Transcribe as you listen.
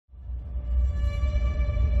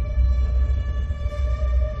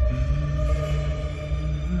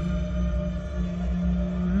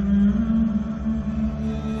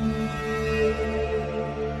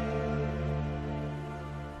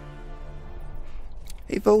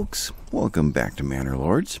Hey folks, welcome back to Manor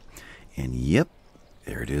Lords. And yep,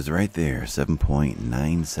 there it is right there,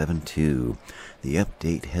 7.972. The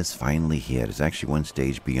update has finally hit. It's actually one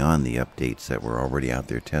stage beyond the updates that were already out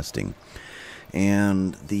there testing.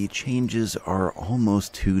 And the changes are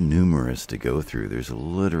almost too numerous to go through. There's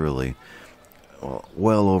literally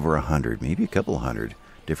well over 100, maybe a couple hundred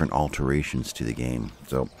different alterations to the game.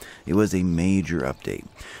 So it was a major update.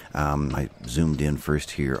 I zoomed in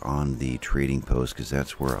first here on the trading post because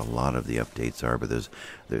that's where a lot of the updates are. But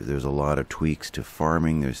there's a lot of tweaks to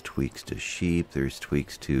farming. There's tweaks to sheep. There's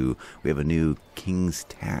tweaks to, we have a new king's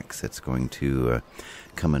tax that's going to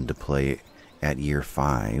come into play at year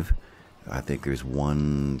 5. I think there's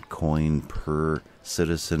 1 coin per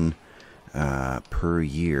citizen per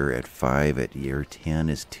year at 5. At year 10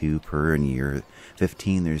 is 2 per, and year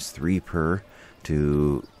 15 there's 3 per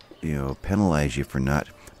to penalize you for not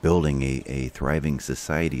building a thriving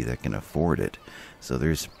society that can afford it. So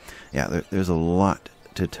there's a lot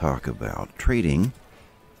to talk about. Trading,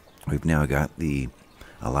 we've now got the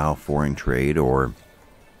allow foreign trade or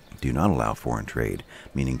do not allow foreign trade,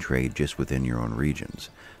 meaning trade just within your own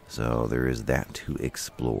regions. So there is that to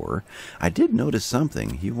explore. I did notice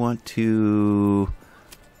something. You want to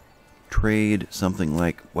trade something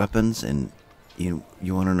like weapons, and you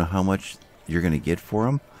want to know how much you're going to get for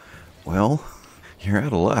them? Well, you're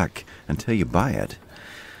out of luck until you buy it.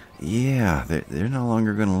 Yeah, they're no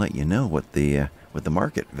longer going to let you know what the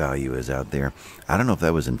market value is out there. I don't know if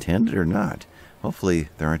that was intended or not. Hopefully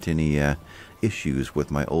there aren't any issues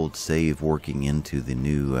with my old save working into the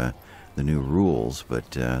new rules,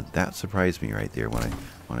 but that surprised me right there when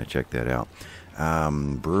I checked that out.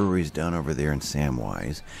 Brewery's done over there in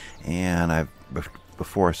Samwise, and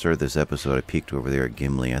before I started this episode, I peeked over there at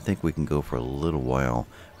Gimli. I think we can go for a little while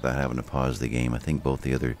without having to pause the game. I think both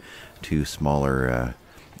the other 2 smaller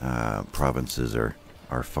provinces are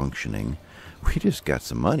functioning. We just got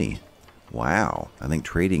some money. Wow, I think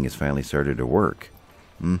trading has finally started to work.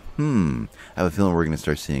 I have a feeling we're going to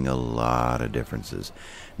start seeing a lot of differences.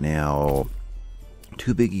 Now,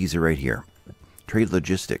 2 biggies are right here. Trade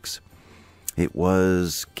logistics. It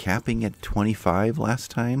was capping at 25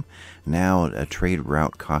 last time. Now a trade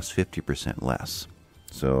route costs 50% less.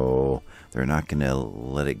 So they're not going to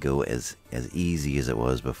let it go as easy as it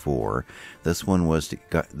was before. This one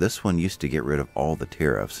used to get rid of all the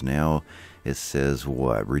tariffs. Now it says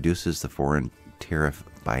what? Reduces the foreign tariff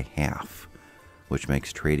by half, which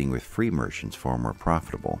makes trading with free merchants far more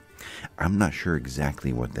profitable. I'm not sure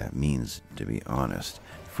exactly what that means, to be honest.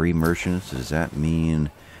 Free merchants, does that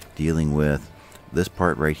mean dealing with this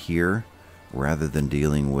part right here rather than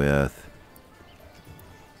dealing with...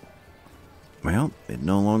 Well, it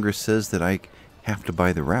no longer says that I have to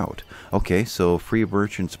buy the route. Okay, so free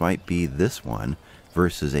merchants might be this one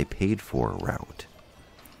versus a paid-for route.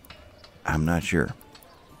 I'm not sure.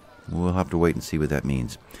 We'll have to wait and see what that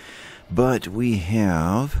means. But we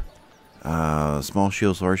have small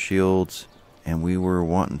shields, large shields, and we were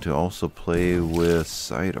wanting to also play with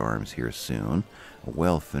sidearms here soon.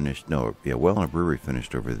 Well and a brewery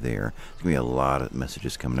finished over there. There's going to be a lot of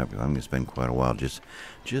messages coming up. I'm going to spend quite a while just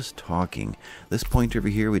talking. This point over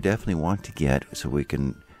here we definitely want to get so we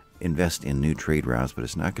can invest in new trade routes, but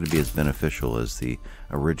it's not going to be as beneficial as the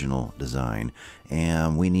original design.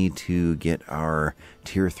 And we need to get our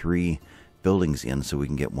tier 3 buildings in so we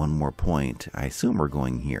can get 1 more point. I assume we're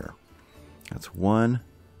going here. That's 1,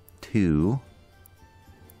 2,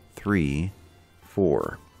 3,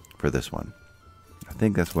 4 for this one. I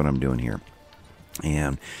think that's what I'm doing here.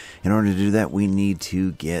 And in order to do that, we need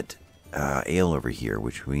to get ale over here,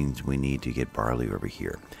 which means we need to get barley over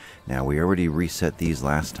here. Now, we already reset these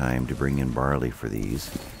last time to bring in barley for these.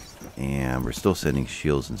 And we're still sending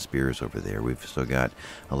shields and spears over there. We've still got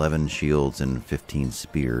 11 shields and 15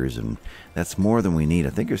 spears, and that's more than we need. I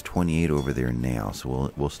think there's 28 over there now,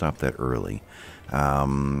 so we'll stop that early.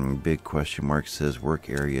 Big question mark says work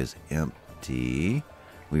area is empty.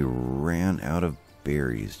 We ran out of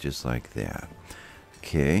berries just like that.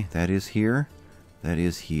 Okay, that is here. That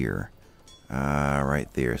is here. Right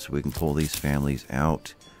there. So we can pull these families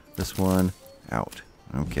out. This one out.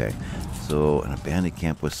 Okay, so an abandoned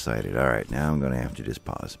camp was sighted. Alright, now I'm going to have to just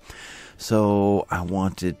pause. So I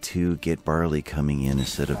wanted to get barley coming in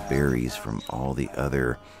instead of berries from all the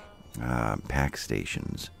other pack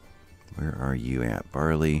stations. Where are you at?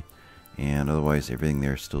 Barley, and otherwise everything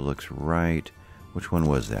there still looks right. Which one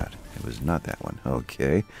was that? It was not that one.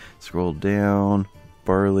 Okay, scroll down.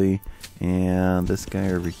 Barley, and this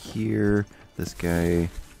guy over here. This guy.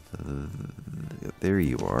 There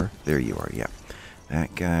you are. There you are, yeah.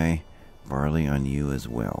 That guy, barley on you as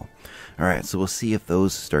well. Alright, so we'll see if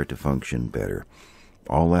those start to function better.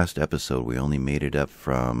 all last episode, we only made it up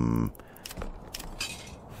from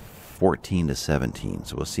 14 to 17.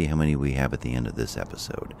 So we'll see how many we have at the end of this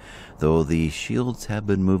episode. Though the shields have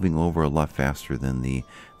been moving over a lot faster than the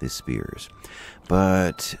spears.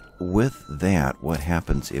 But with that, what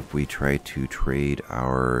happens if we try to trade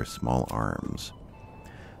our small arms?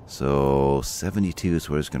 So 72 is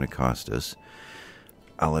what it's going to cost us.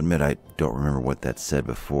 I'll admit I don't remember what that said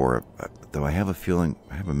before, though I have a feeling,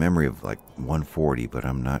 I have a memory of like 140, but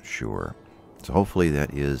I'm not sure. So hopefully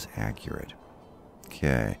that is accurate.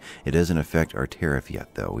 Okay, it doesn't affect our tariff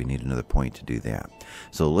yet, though. We need another point to do that.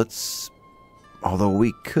 So let's, although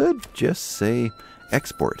we could just say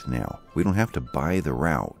export now. We don't have to buy the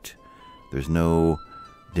route. There's no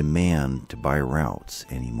demand to buy routes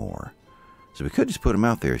anymore. So we could just put them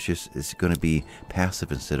out there. It's going to be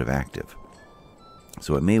passive instead of active.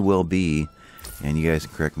 So it may well be, and you guys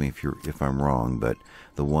can correct me if I'm wrong, but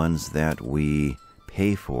the ones that we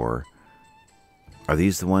pay for, are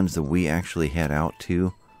these the ones that we actually head out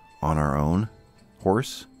to on our own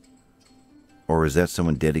horse? Or is that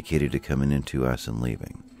someone dedicated to coming into us and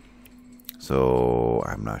leaving? So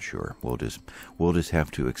I'm not sure. We'll just have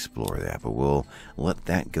to explore that, but we'll let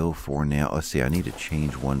that go for now. Let's see, I need to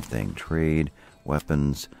change one thing. Trade,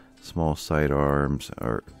 weapons, small sidearms,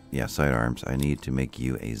 or yeah, sidearms. I need to make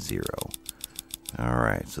you a 0.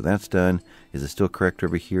 Alright, so that's done. Is it still correct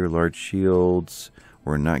over here? Large shields.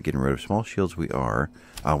 We're not getting rid of small shields. We are.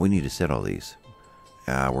 We need to set all these.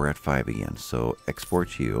 We're at 5 again. So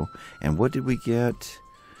export you. And what did we get?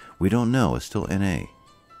 We don't know. It's still NA.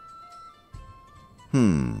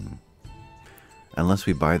 Unless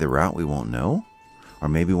we buy the route, we won't know. Or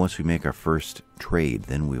maybe once we make our first trade,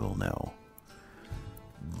 then we will know.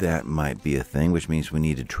 That might be a thing, which means we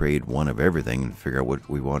need to trade one of everything and figure out what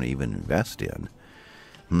we want to even invest in.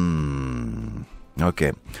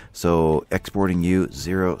 Okay, so exporting you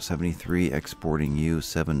 073, exporting you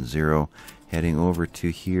 70, heading over to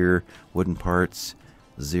here, wooden parts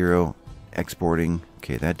 0, exporting.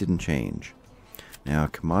 Okay, that didn't change. Now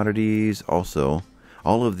commodities also,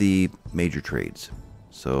 all of the major trades.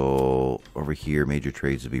 So over here, major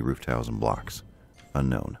trades would be roof tiles and blocks,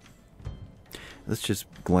 unknown. Let's just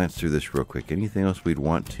glance through this real quick. Anything else we'd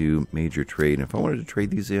want to major trade? And if I wanted to trade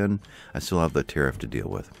these in, I still have the tariff to deal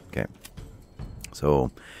with. Okay.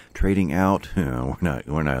 So trading out, we're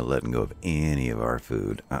not letting go of any of our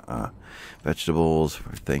food. Vegetables,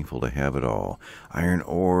 we're thankful to have it all. Iron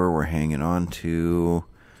ore, we're hanging on to.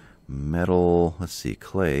 Metal, let's see,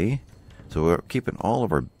 clay. So we're keeping all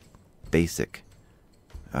of our basic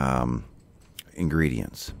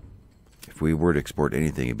ingredients. If we were to export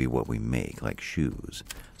anything, it'd be what we make, like shoes.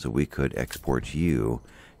 So we could export you,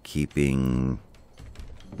 keeping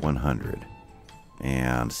 100,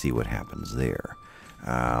 and see what happens there.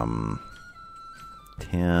 10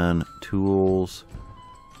 tools,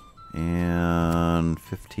 and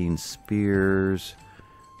 15 spears.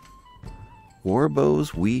 War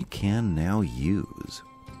bows we can now use.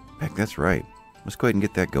 Heck, that's right. Let's go ahead and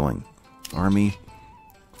get that going. Army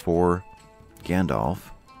for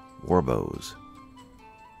Gandalf. Warbows,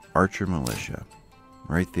 Archer Militia,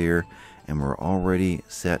 right there, and we're already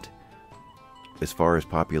set as far as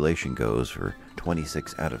population goes for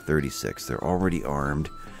 26 out of 36. They're already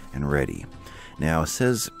armed and ready. Now it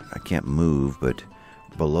says I can't move, but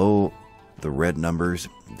below the red numbers,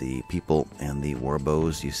 the people and the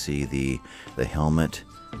warbows, you see the helmet,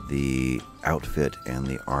 the outfit, and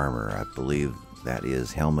the armor. I believe that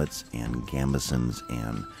is helmets and gambesons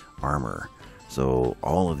and armor. So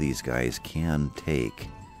all of these guys can take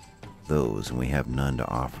those, and we have none to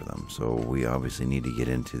offer them. So we obviously need to get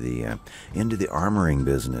into the armoring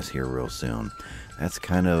business here real soon. That's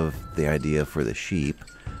kind of the idea for the sheep,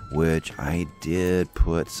 which I did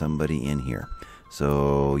put somebody in here.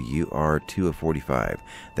 So you are 2 of 45.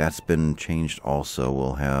 That's been changed also.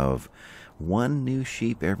 We'll have 1 new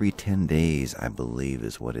sheep every 10 days, I believe,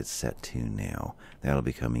 is what it's set to now. That'll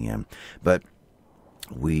be coming in. But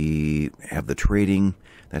we have the trading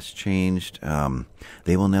that's changed.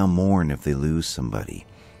 They will now mourn if they lose somebody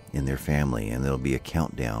in their family, and there'll be a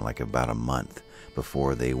countdown, like about a month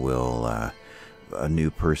before they will. A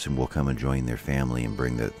new person will come and join their family and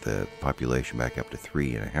bring the population back up to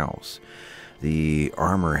 3 in a house. The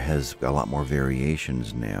armor has a lot more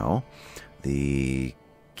variations now. The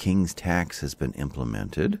King's Tax has been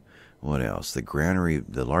implemented. What else?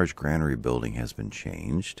 The large granary building has been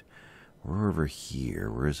changed. We're over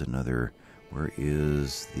here. Where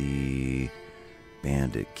is the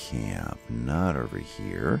bandit camp? Not over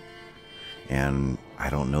here. And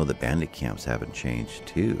I don't know that bandit camps haven't changed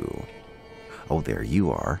too. Oh, there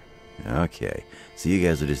you are. Okay, so you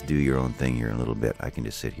guys will just do your own thing here in a little bit. I can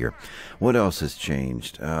just sit here. What else has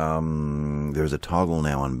changed? There's a toggle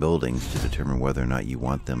now on buildings to determine whether or not you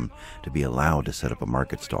want them to be allowed to set up a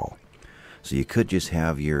market stall. So you could just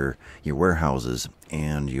have your warehouses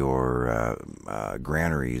and your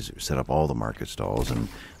granaries set up all the market stalls and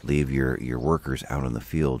leave your workers out in the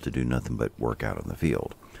field to do nothing but work out in the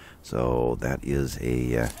field. So that is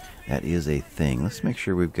a thing. Let's make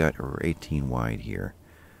sure we've got, we're 18 wide here.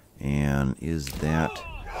 And is that...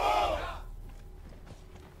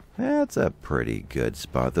 That's a pretty good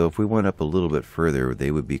spot, though. If we went up a little bit further,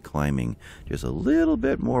 they would be climbing just a little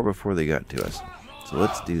bit more before they got to us. So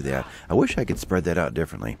let's do that. I wish I could spread that out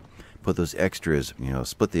differently. Put those extras,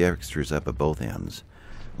 split the extras up at both ends.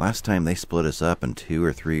 Last time they split us up in 2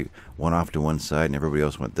 or 3, one off to one side, and everybody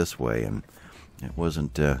else went this way, and it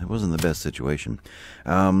wasn't the best situation.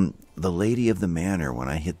 The lady of the manor, when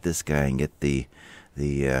I hit this guy and get the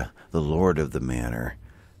lord of the manor,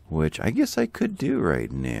 which I guess I could do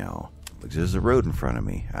right now, because there's a road in front of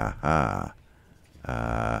me. Aha.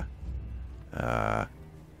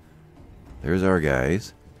 There's our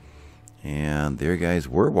guys. And their guys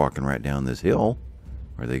were walking right down this hill.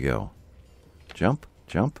 Where'd they go? Jump?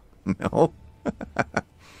 Jump? No.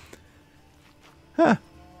 Huh.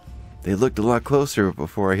 They looked a lot closer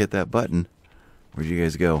before I hit that button. Where'd you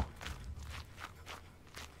guys go?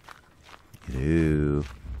 Hello.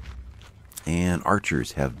 And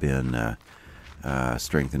archers have been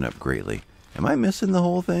strengthened up greatly. Am I missing the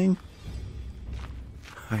whole thing?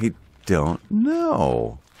 I don't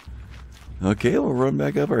know. Okay, we'll run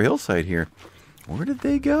back up our hillside here. Where did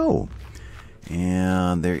they go?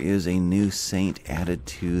 And there is a new saint added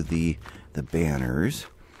to the banners.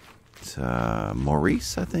 It's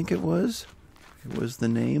Maurice, I think it was. It was the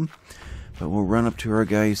name. But we'll run up to our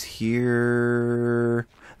guys here.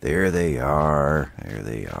 There they are. There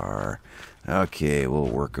they are. Okay, we'll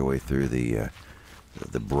work our way through the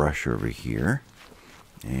brush over here.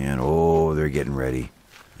 And, oh, they're getting ready.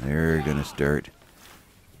 They're going to start...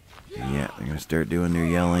 Yeah, they're going to start doing their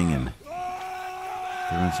yelling and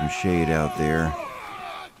throwing some shade out there.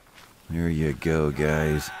 There you go,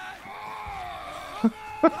 guys.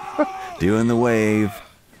 Doing the wave.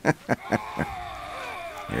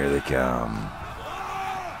 Here they come.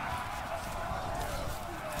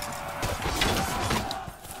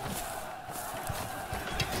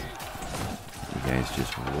 You guys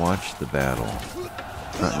just watch the battle.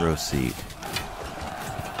 Front row seat.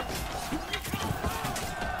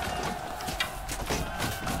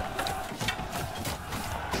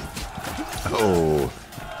 Oh,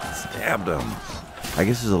 stabbed him. I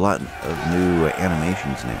guess there's a lot of new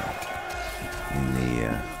animations now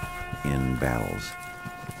in battles.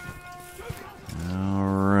 All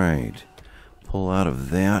right, pull out of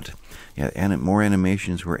that. Yeah, and more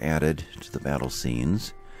animations were added to the battle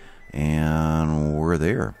scenes, and we're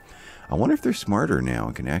there. I wonder if they're smarter now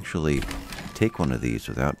and can actually take one of these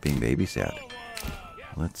without being babysat.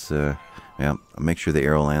 Let's yeah, I'll make sure the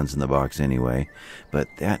arrow lands in the box anyway. But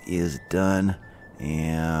that is done.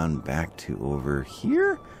 And back to over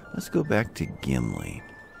here. Let's go back to Gimli.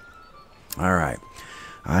 Alright.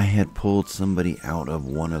 I had pulled somebody out of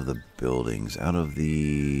one of the buildings. Out of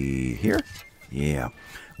the... Here? Yeah.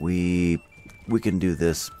 We can do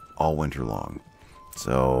this all winter long.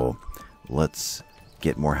 So let's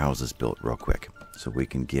get more houses built real quick. So we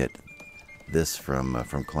can get this from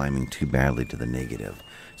climbing too badly to the negative.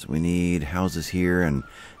 So we need houses here, and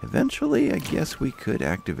eventually I guess we could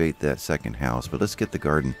activate that second house, but let's get the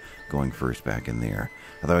garden going first back in there.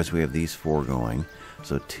 Otherwise we have these 4 going.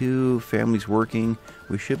 So 2 families working.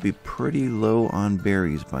 We should be pretty low on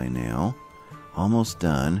berries by now. Almost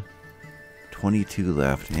done. 22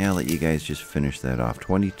 left. Yeah, I'll let you guys just finish that off.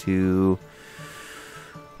 22.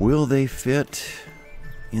 Will they fit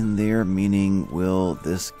in there? Meaning, will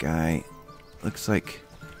this guy... Looks like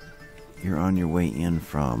you're on your way in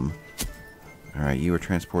from... Alright, you were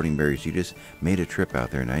transporting berries. You just made a trip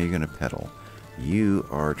out there. Now you're going to pedal. You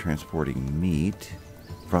are transporting meat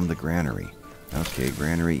from the granary. Okay,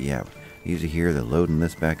 granary, yeah. These are here. They're loading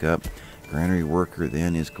this back up. Granary worker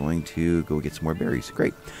then is going to go get some more berries.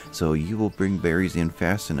 Great. So you will bring berries in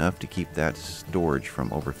fast enough to keep that storage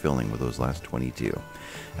from overfilling with those last 22.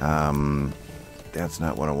 That's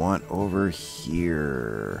not what I want. Over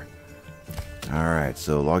here... Alright,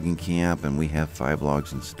 so logging camp, and we have 5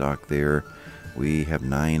 logs in stock there. We have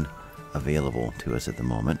 9 available to us at the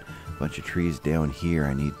moment. A bunch of trees down here.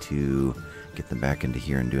 I need to get them back into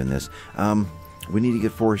here and doing this. We need to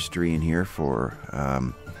get forestry in here for...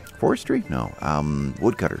 forestry? No.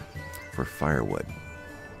 Woodcutter for firewood.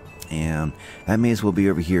 And that may as well be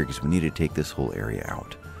over here because we need to take this whole area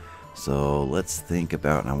out. So let's think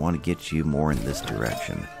about, and I want to get you more in this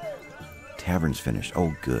direction. Tavern's finished.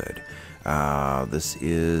 Oh, good. This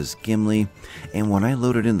is Gimli. And when I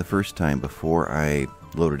loaded in the first time, before I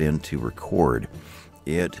loaded in to record,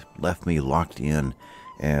 it left me locked in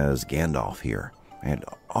as Gandalf here. I had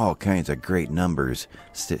all kinds of great numbers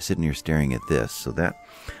sitting here staring at this. So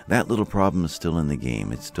that little problem is still in the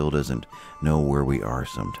game. It still doesn't know where we are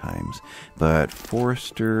sometimes. But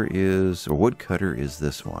Forester is, or Woodcutter is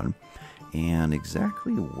this one. And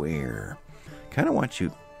exactly where? Kind of want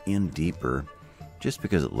you in deeper just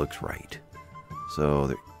because it looks right.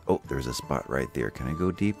 So, there's a spot right there. Can I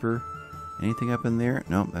go deeper? Anything up in there?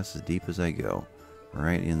 Nope, that's as deep as I go.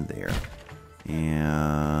 Right in there.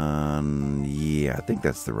 And yeah, I think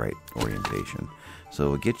that's the right orientation.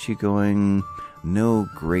 So we'll get you going. No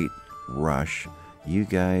great rush. You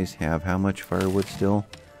guys have how much firewood still?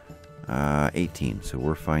 18. So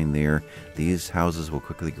we're fine there. These houses will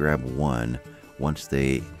quickly grab one once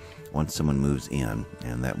someone moves in,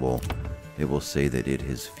 and it will say that it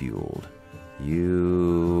has fueled.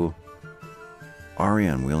 You are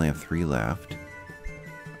in. We only have 3 left.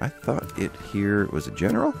 I thought it here was a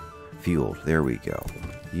general. Fueled. There we go.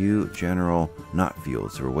 You, general, not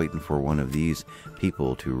fueled. So we're waiting for one of these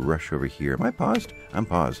people to rush over here. Am I paused? I'm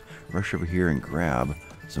paused. Rush over here and grab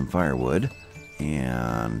some firewood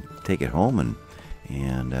and take it home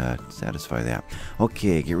and satisfy that.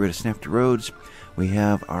 Okay, get rid of Snap to Roads. We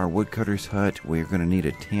have our woodcutter's hut. We're going to need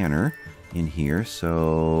a tanner in here.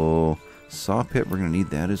 So saw pit, we're going to need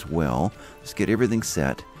that as well. Let's get everything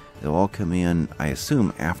set. They'll all come in, I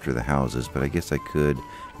assume, after the houses, but I guess I could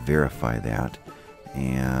verify that.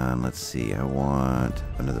 And let's see, I want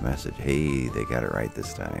another message. Hey, they got it right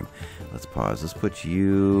this time. Let's pause. Let's put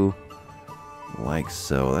you like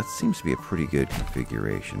so. That seems to be a pretty good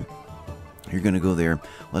configuration. You're going to go there.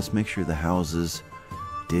 Let's make sure the houses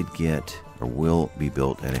did get or will be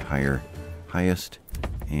built at a highest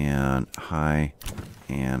and high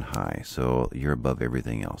and high. So you're above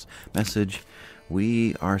everything else. Message.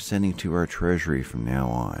 We are sending to our treasury from now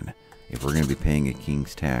on. If we're going to be paying a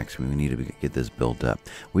king's tax, we need to get this built up.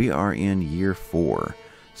 We are in year 4,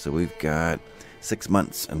 so we've got 6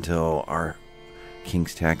 months until our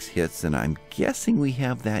king's tax hits, and I'm guessing we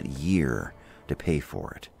have that year to pay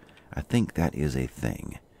for it. I think that is a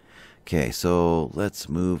thing. Okay, so let's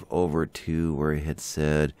move over to where it had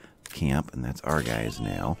said camp, and that's our guys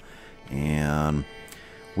now. And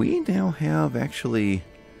we now have actually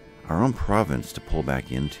our own province to pull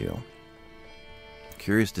back into.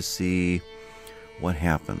 Curious to see what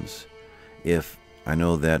happens. If I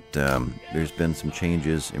know that there's been some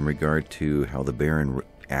changes in regard to how the Baron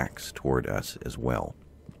acts toward us as well.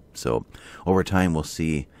 So over time we'll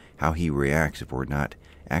see how he reacts if we're not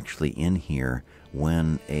actually in here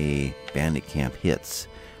when a bandit camp hits.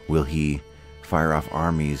 Will he fire off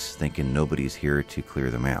armies thinking nobody's here to clear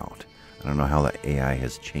them out? I don't know how the AI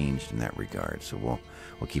has changed in that regard, so we'll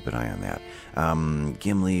keep an eye on that.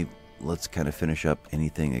 Gimli, let's kind of finish up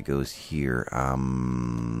anything that goes here.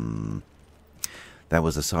 That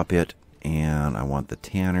was a saw pit, and I want the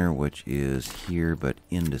tanner, which is here, but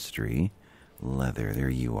industry, leather,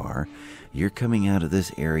 there you are. You're coming out of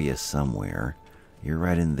this area somewhere. You're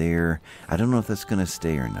right in there. I don't know if that's going to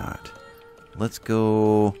stay or not. Let's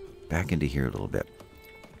go back into here a little bit.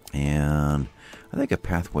 And I think a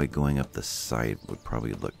pathway going up the side would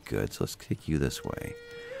probably look good. So let's take you this way.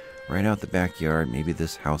 Right out the backyard. Maybe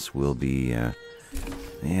this house will be...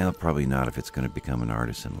 yeah, probably not if it's going to become an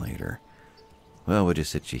artisan later. Well, we'll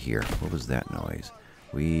just sit you here. What was that noise?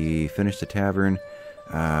 We finished the tavern.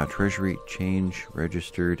 Treasury change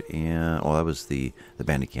registered. And... oh, that was the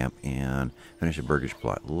bandit camp. And finished a burgage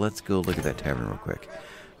plot. Let's go look at that tavern real quick.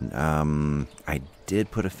 I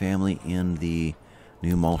did put a family in the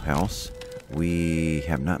new malt house. We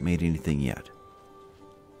have not made anything yet,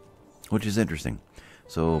 which is interesting.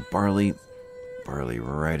 So barley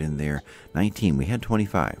right in there. 19. We had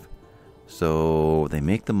 25. So they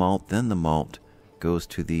make the malt, then the malt goes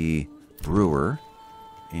to the brewer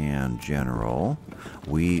and general.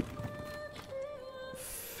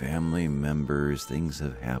 Family members, things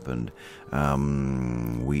have happened.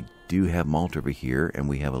 We do have malt over here, and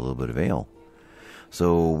we have a little bit of ale.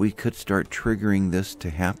 So we could start triggering this to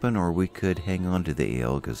happen, or we could hang on to the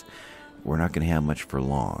ale because we're not going to have much for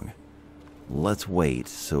long. Let's wait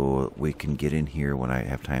so we can get in here when I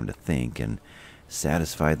have time to think and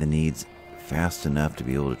satisfy the needs fast enough to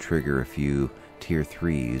be able to trigger a few tier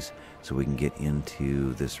 3s so we can get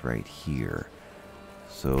into this right here.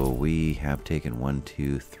 So we have taken 1,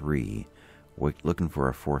 2, 3. We're looking for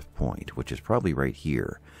our 4th point, which is probably right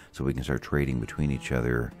here, so we can start trading between each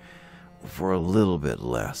other for a little bit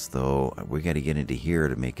less, though. We got to get into here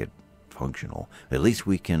to make it functional. At least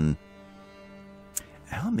we can...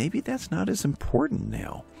 Well, maybe that's not as important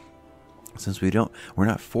now, since we're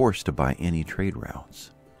not forced to buy any trade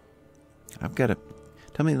routes. I've got to...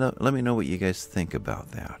 let me know what you guys think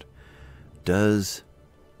about that. Does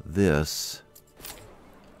this...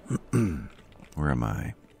 Where am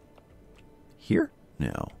I? Here?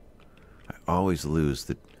 No. I always lose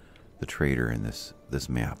the trader in this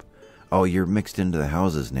map. Oh, you're mixed into the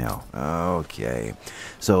houses now. Okay.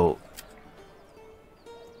 So,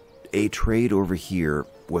 a trade over here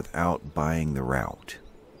without buying the route.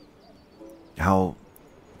 How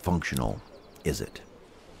functional is it?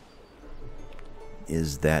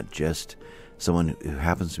 Is that just someone who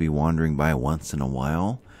happens to be wandering by once in a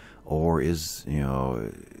while? Or is,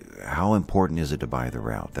 how important is it to buy the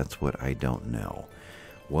route? That's what I don't know.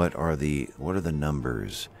 What are the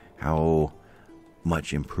numbers? How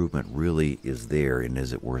much improvement really is there, and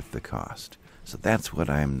is it worth the cost? So that's what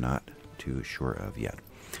I'm not too sure of yet.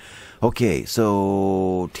 Okay,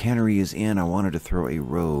 so tannery is in. I wanted to throw a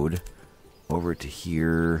road over to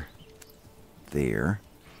here, there,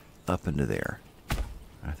 up into there.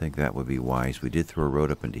 I think that would be wise. We did throw a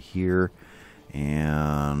road up into here,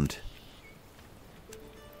 and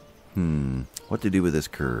what to do with this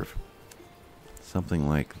curve? Something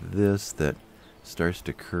like this that starts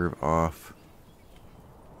to curve off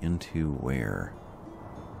into where?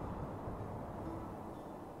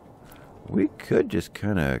 We could just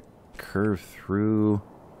kind of curve through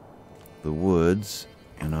the woods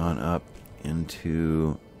and on up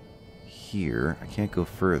into here. I can't go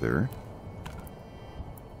further.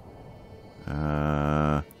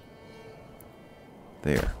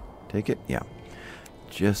 There. Take it? Yeah.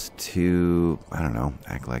 Just to, I don't know,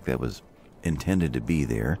 act like that was intended to be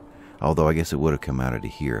there. Although I guess it would have come out of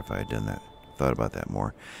here if I had done that. Thought about that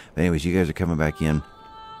more. But anyways, you guys are coming back in.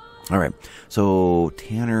 Alright, so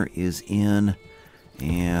Tanner is in,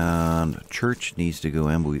 and church needs to go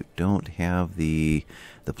in, but we don't have the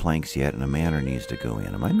planks yet, and a manor needs to go in.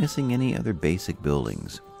 Am I missing any other basic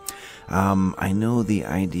buildings? I know the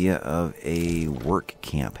idea of a work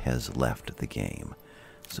camp has left the game.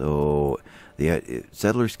 So the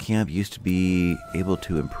settlers camp used to be able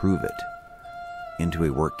to improve it into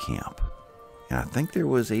a work camp. And I think there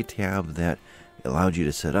was a tab that allowed you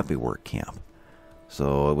to set up a work camp.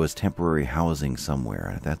 So it was temporary housing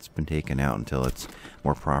somewhere. That's been taken out until it's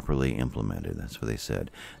more properly implemented. That's what they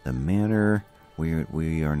said. The manor,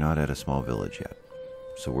 we are not at a small village yet.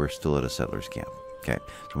 So we're still at a settlers camp. Okay,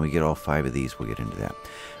 so when we get all 5 of these, we'll get into that.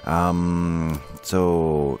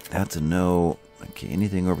 So that's a no. Okay,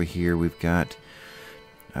 anything over here? We've got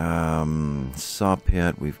saw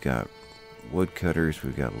pit, we've got woodcutters,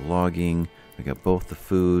 we've got logging, we've got both the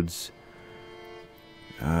foods.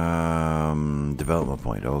 Development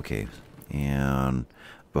point, okay. And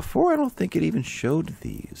before, I don't think it even showed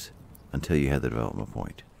these until you had the development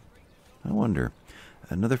point. I wonder.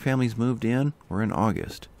 Another family's moved in. We're in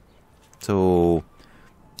August. So,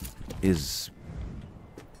 is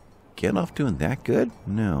Gandalf doing that good?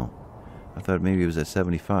 No. I thought maybe it was at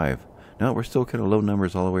 75. No, we're still kind of low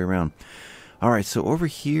numbers all the way around. Alright, so over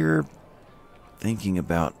here, thinking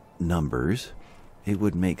about numbers, it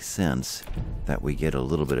would make sense that we get a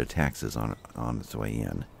little bit of taxes on its way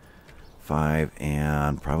in. 5,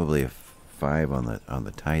 and probably a 5 on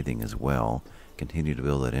the tithing as well. Continue to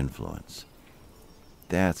build that influence.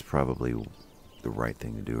 That's probably the right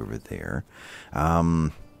thing to do over there.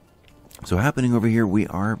 So happening over here, we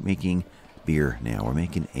are making beer now. We're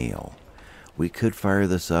making ale. We could fire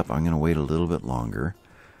this up. I'm going to wait a little bit longer.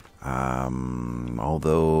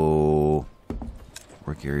 Although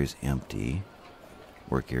work area's empty.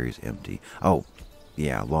 Work area's empty. Oh,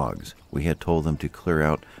 yeah, logs. We had told them to clear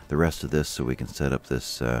out the rest of this so we can set up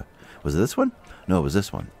this. Was it this one? No, it was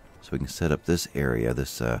this one. So we can set up this area,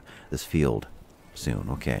 this field soon.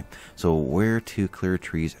 Okay. So where to clear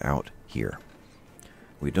trees out here?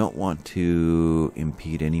 We don't want to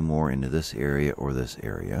impede any more into this area or this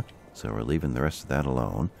area. So we're leaving the rest of that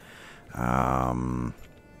alone.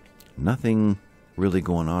 Nothing really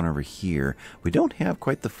going on over here. We don't have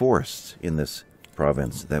quite the forests in this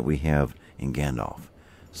province that we have in Gandalf.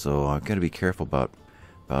 So I've got to be careful about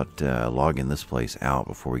logging this place out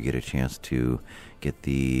before we get a chance to get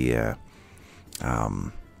the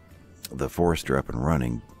forester up and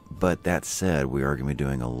running. But that said, we are going to be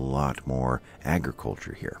doing a lot more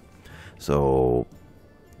agriculture here. So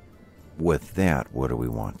with that, what do we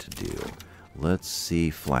want to do? Let's see,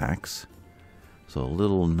 flax. So a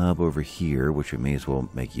little nub over here, which we may as well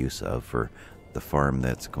make use of for the farm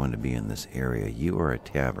that's going to be in this area. You are a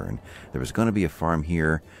tavern. There was going to be a farm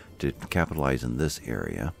here to capitalize in this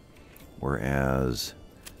area, whereas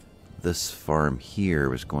this farm here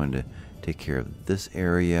was going to take care of this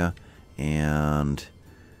area and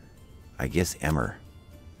I guess Emmer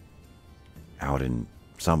out in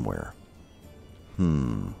somewhere.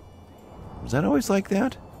 Was that always like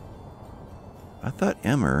that? I thought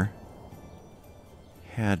Emmer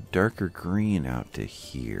had darker green out to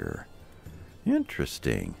here.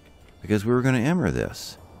 Interesting. Because we were going to Emmer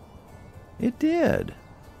this. It did.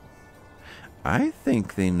 I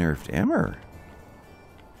think they nerfed Emmer.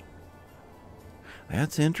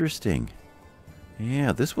 That's interesting.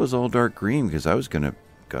 Yeah, this was all dark green because I was going to,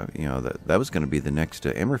 that was going to be the next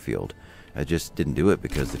Emmer field. I just didn't do it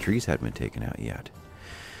because the trees hadn't been taken out yet.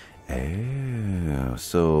 Oh,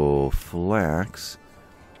 so flax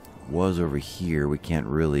was over here. We can't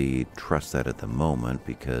really trust that at the moment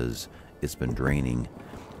because it's been draining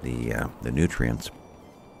the nutrients.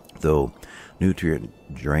 Though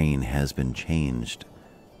nutrient drain has been changed,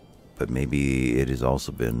 but maybe it has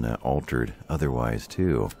also been altered otherwise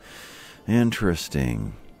too.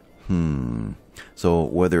 Interesting. So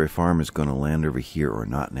whether a farm is going to land over here or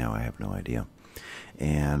not now, I have no idea.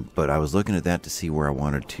 But I was looking at that to see where I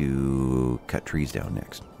wanted to cut trees down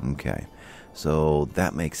next. Okay, so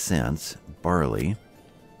that makes sense. Barley.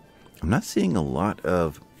 I'm not seeing a lot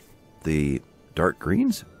of the dark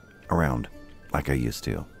greens around like I used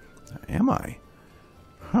to. Am I?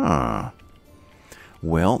 Huh.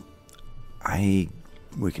 Well,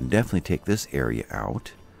 we can definitely take this area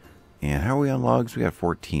out. And how are we on logs? We got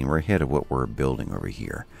 14. We're ahead of what we're building over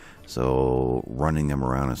here. So running them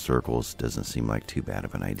around in circles doesn't seem like too bad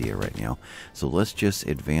of an idea right now. So let's just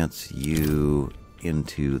advance you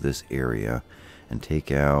into this area and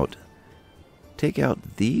take out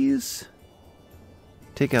these.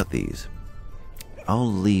 Take out these.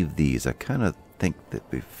 I'll leave these. I kind of think that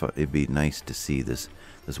it'd be nice to see this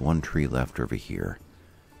one tree left over here.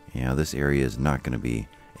 Yeah, this area is not going to be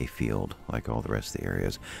a field like all the rest of the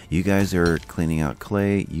areas. You guys are cleaning out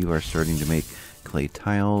clay. You are starting to make clay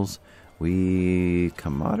tiles.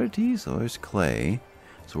 Commodities. So there's clay.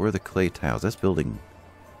 So where are the clay tiles? That's building.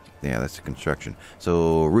 Yeah, that's the construction.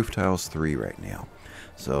 So roof tiles 3 right now.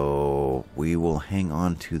 So we will hang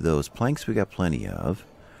on to those planks. We got plenty of.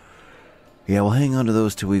 Yeah, we'll hang on to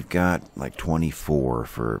those till we've got like 24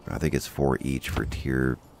 for, I think it's 4 each for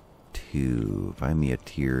tier 2. Find me a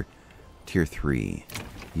tier 3.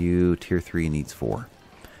 You, tier 3 needs 4.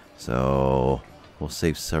 So we'll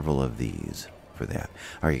save several of these for that.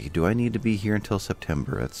 Alright, do I need to be here until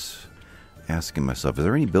September? That's asking myself. Is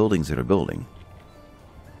there any buildings that are building?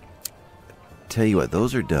 Tell you what,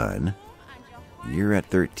 those are done. You're at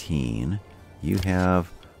 13. You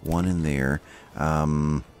have 1 in there.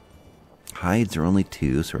 Hides are only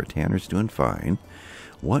 2, so our tanner's doing fine.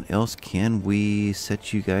 What else can we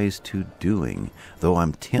set you guys to doing? Though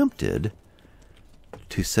I'm tempted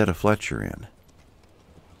to set a Fletcher in.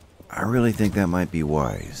 I really think that might be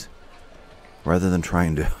wise. Rather than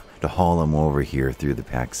trying to haul them over here through the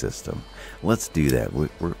pack system. Let's do that.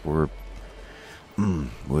 We're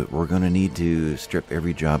going to need to strip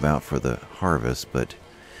every job out for the harvest, but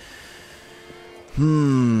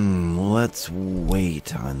let's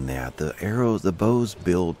wait on that. The bows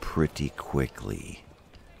build pretty quickly.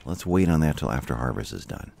 Let's wait on that till after harvest is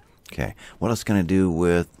done. Okay, what else can I do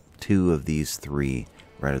with 2 of these 3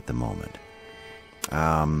 right at the moment?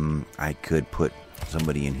 I could put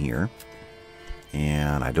somebody in here,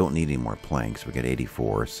 and I don't need any more planks. We got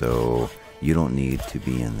 84, so you don't need to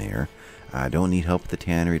be in there. I don't need help with the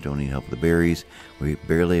tannery, don't need help with the berries. We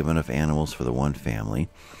barely have enough animals for the one family.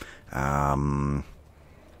 I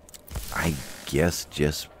guess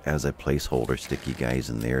just as a placeholder, stick you guys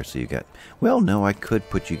in there so you got... Well, no, I could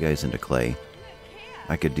put you guys into clay.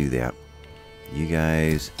 I could do that. You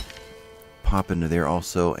guys pop into there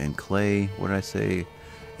also, and clay, what did I say?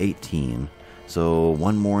 18. So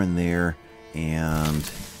 1 more in there, and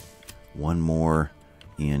 1 more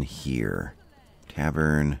in here.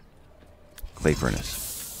 Tavern, clay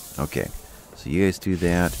furnace. Okay, so you guys do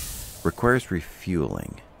that. Requires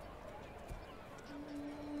refueling.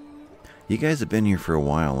 You guys have been here for a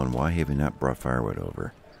while, and why have you not brought firewood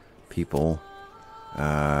over? People,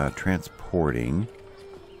 transporting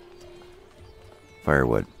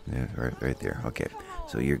firewood. Yeah, right there. Okay,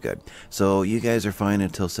 so you're good. So you guys are fine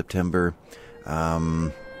until September.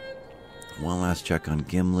 One last check on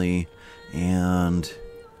Gimli, and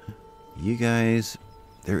you guys,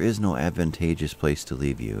 there is no advantageous place to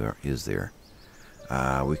leave you, or is there?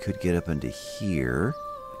 We could get up into here.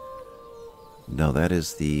 No, that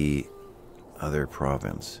is the other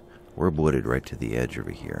province. We're wooded right to the edge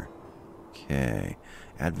over here. Okay.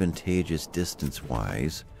 Advantageous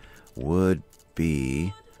distance-wise. would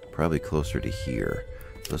be probably closer to here.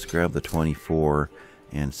 So let's grab the 24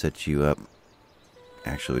 and set you up.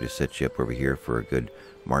 Actually, to set you up over here for a good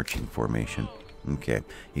marching formation. Okay,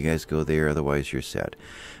 you guys go there, otherwise you're set.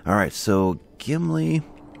 Alright, so Gimli,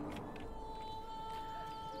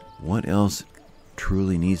 what else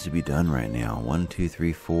truly needs to be done right now? 1, 2,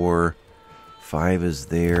 3, 4, 5 is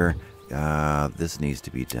there. This needs to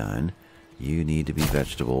be done. You need to be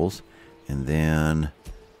vegetables, and then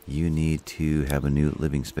you need to have a new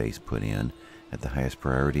living space put in at the highest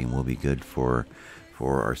priority, and we'll be good for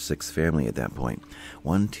our 6th family at that point.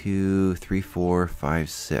 1, 2, 3, 4, 5,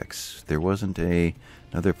 6. There wasn't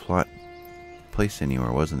another plot place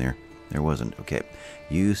anywhere, wasn't there? There wasn't. Okay.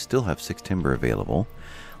 You still have 6 timber available.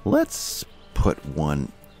 Let's put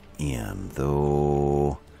one in,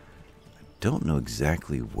 though I don't know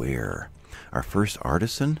exactly where. Our first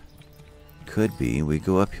artisan could be. We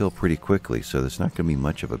go uphill pretty quickly, so there's not going to be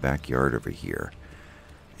much of a backyard over here.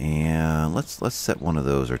 And let's set one of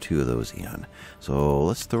those or 2 of those in. So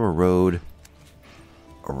let's throw a road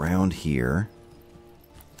around here.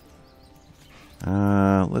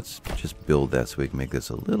 Let's just build that so we can make this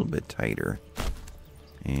a little bit tighter.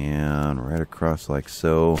 And right across like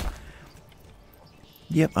so.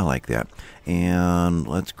 Yep, I like that. And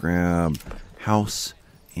let's grab house.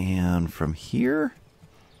 And from here,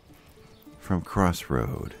 from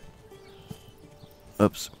crossroad.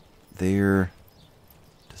 Oops, there.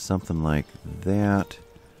 Something like that.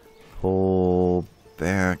 Pull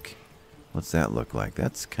back. What's that look like?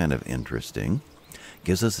 That's kind of interesting.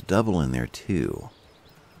 Gives us a double in there too.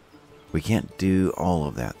 We can't do all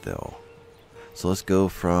of that though. So let's go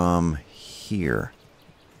from here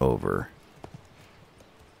over.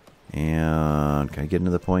 And can I get into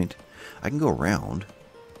the point? I can go around.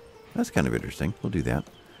 That's kind of interesting. We'll do that.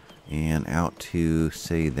 And out to,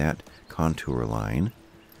 say, that contour line.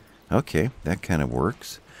 Okay, that kind of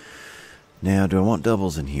works. Now, do I want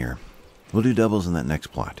doubles in here? We'll do doubles in that next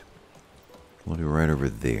plot. We'll do right over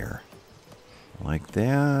there. Like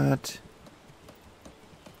that.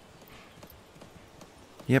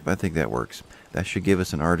 Yep, I think that works. That should give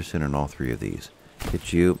us an artisan in all 3 of these.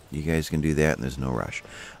 Get you. You guys can do that, and there's no rush.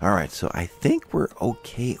 Alright, so I think we're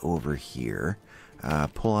okay over here.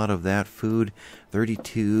 Pull out of that food.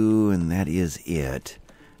 32, and that is it.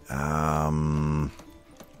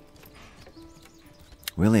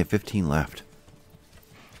 We only have 15 left.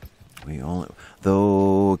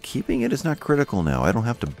 Though keeping it is not critical now. I don't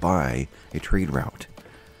have to buy a trade route.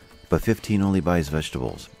 But 15 only buys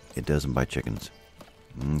vegetables. It doesn't buy chickens.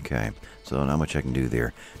 Okay, so not much I can do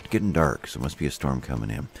there. It's getting dark, so it must be a storm coming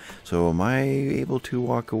in. So am I able to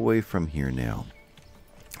walk away from here now?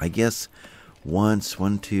 I guess once,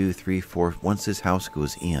 1, 2, 3, 4, once this house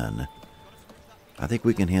goes in, I think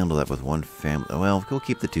we can handle that with 1 family. Well, we'll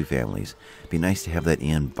keep the 2 families. It'd be nice to have that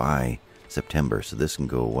in by September, so this can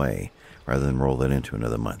go away, rather than roll that into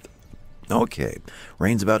another month. Okay,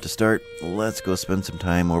 rain's about to start. Let's go spend some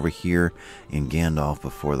time over here in Gandalf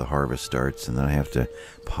before the harvest starts, and then I have to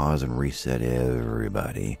pause and reset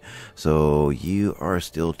everybody. So you are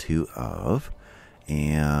still 2 of,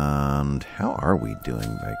 and how are we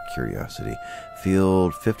doing by curiosity?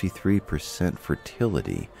 Field 53%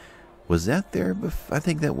 fertility. Was that there before? I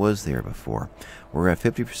think that was there before. We're at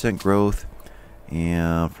 50% growth,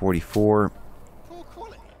 and 44,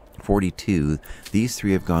 42. These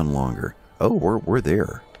 3 have gone longer. Oh, we're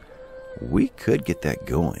there. We could get that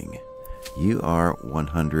going. You are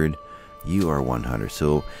 100. You are 100.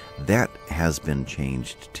 So that has been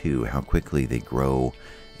changed too. How quickly they grow,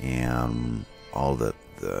 and all the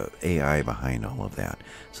AI behind all of that.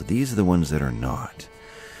 So these are the ones that are not.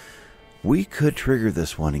 We could trigger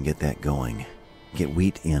this one and get that going. Get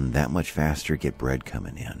wheat in that much faster. Get bread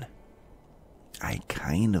coming in. I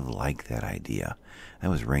kind of like that idea. That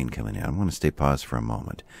was rain coming in. I'm going to stay paused for a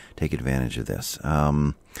moment. Take advantage of this.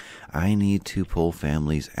 I need to pull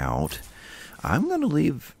families out. I'm going to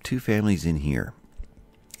leave 2 families in here.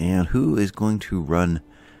 And who is going to run?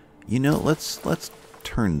 You know, let's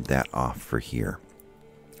turn that off for here.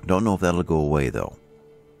 Don't know if that'll go away though.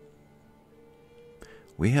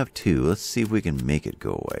 We have 2. Let's see if we can make it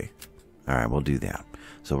go away. All right, we'll do that.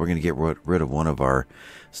 So we're going to get rid of one of our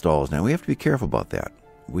stalls. Now we have to be careful about that.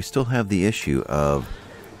 We still have the issue of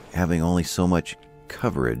having only so much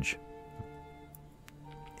coverage,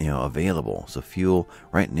 available. So fuel,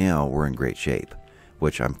 right now we're in great shape,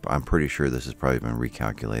 which I'm pretty sure this has probably been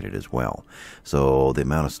recalculated as well. So the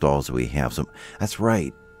amount of stalls that we have, so that's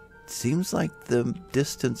right. Seems like the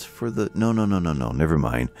distance for the no, never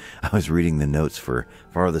mind. I was reading the notes for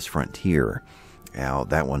Farthest Frontier. Now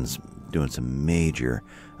that one's doing some major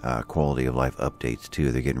quality of life updates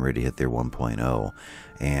too. They're getting ready to hit their 1.0,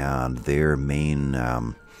 and their main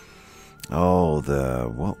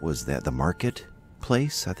what was that? The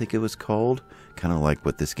marketplace, I think it was called. Kind of like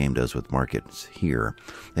what this game does with markets here.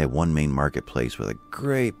 They have one main marketplace with a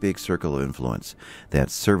great big circle of influence that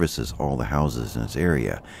services all the houses in its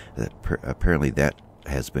area. Apparently that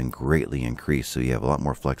has been greatly increased, so you have a lot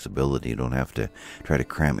more flexibility. You don't have to try to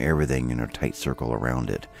cram everything in a tight circle around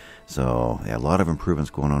it. So yeah, a lot of improvements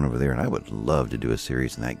going on over there, and I would love to do a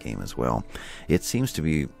series in that game as well. It seems to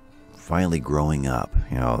be finally growing up.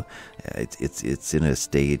 You know, it's in a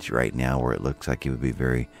stage right now where it looks like it would be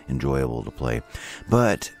very enjoyable to play.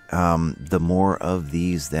 But the more of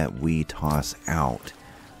these that we toss out,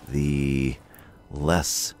 the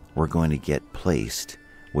less we're going to get placed,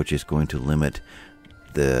 which is going to limit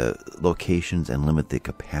the locations and limit the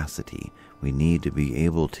capacity. We need to be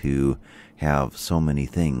able to have so many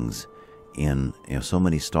things in, so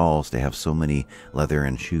many stalls, to have so many leather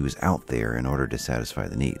and shoes out there in order to satisfy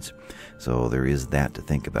the needs. So there is that to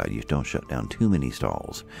think about. You don't shut down too many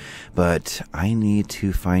stalls. But I need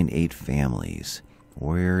to find 8 families.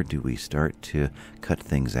 Where do we start to cut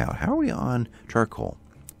things out? How are we on charcoal?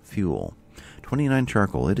 Fuel. 29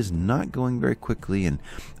 charcoal. It is not going very quickly, and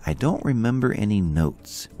I don't remember any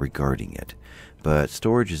notes regarding it. But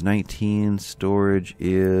storage is 19. Storage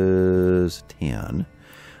is 10.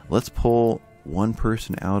 Let's pull 1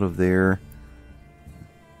 person out of there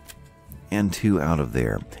and 2 out of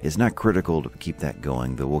there. It's not critical to keep that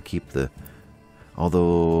going, though. We'll keep the...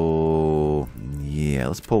 Although... Yeah,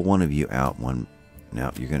 let's pull 1 of you out. No,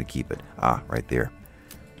 you're going to keep it. Ah, right there.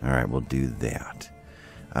 Alright, we'll do that.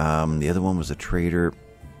 The other one was a trader.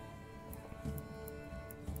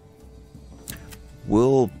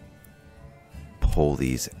 We'll pull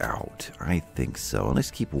these out. I think so. And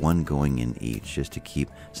let's keep 1 going in each, just to keep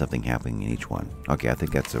something happening in each one. Okay, I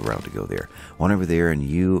think that's the route to go there. 1 over there, and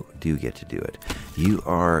you do get to do it. You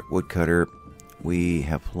are woodcutter. We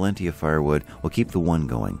have plenty of firewood. We'll keep the 1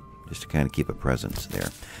 going, just to kind of keep a presence there.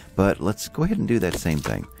 But let's go ahead and do that same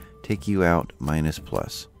thing. Take you out, minus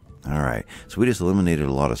plus. Alright, so we just eliminated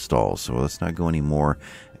a lot of stalls, so let's not go any more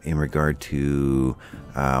in regard to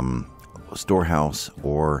storehouse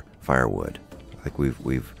or firewood. I think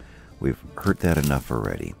we've hurt that enough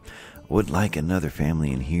already. Would like another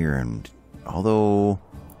family in here, and although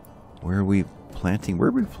where are we planting?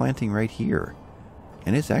 We're planting right here,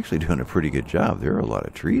 and it's actually doing a pretty good job. There are a lot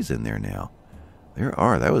of trees in there now. There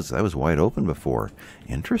are. That was wide open before.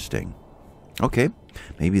 Interesting. Okay,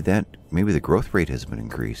 maybe the growth rate has been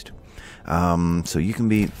increased. So you can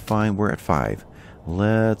be fine. We're at 5.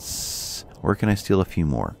 Where can I steal a few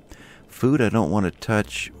more? Food I don't want to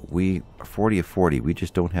touch. We are 40 of 40. We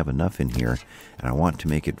just don't have enough in here, and I want to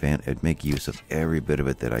make use of every bit of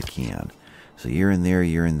it that I can. So you're in there,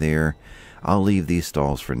 you're in there. I'll leave these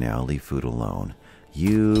stalls for now. I'll leave food alone.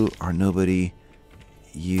 You are nobody.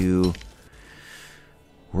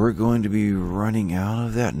 We're going to be running out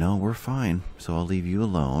of that. No, we're fine. So I'll leave you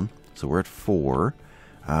alone. So we're at 4.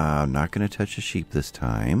 I'm not going to touch the sheep this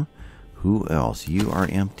time. Who else? You are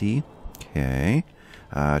empty. Okay.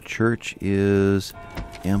 Church is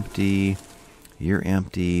empty. You're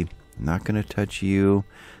empty. Not going to touch you.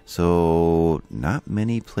 So not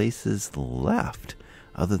many places left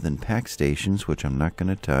other than pack stations, which I'm not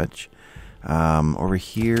going to touch. Over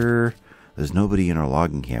here, there's nobody in our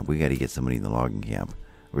logging camp. We got to get somebody in the logging camp.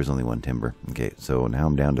 There's only 1 timber. Okay, so now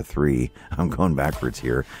I'm down to 3. I'm going backwards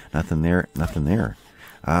here. Nothing there. Nothing there.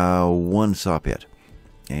 1 saw pit.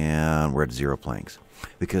 And we're at 0 planks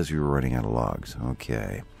because we were running out of logs.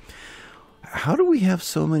 Okay. How do we have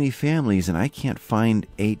so many families and I can't find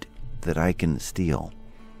 8 that I can steal?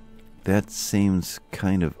 That seems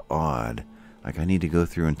kind of odd. Like I need to go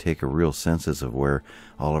through and take a real census of where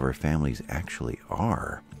all of our families actually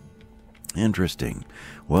are. Interesting.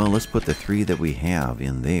 Well, let's put the 3 that we have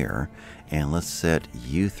in there, and let's set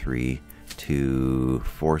you 3 to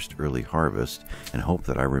forced early harvest and hope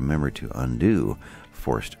that I remember to undo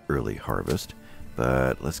forced early harvest.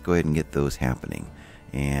 But let's go ahead and get those happening,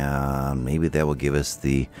 and maybe that will give us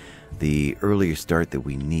the earlier start that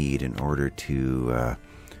we need in order to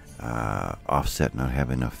offset not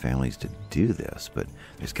having enough families to do this. But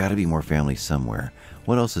there's got to be more families somewhere.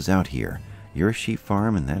 What else is out here? You're a sheep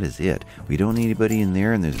farm, and that is it. We don't need anybody in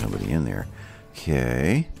there, and there's nobody in there.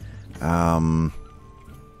 Okay.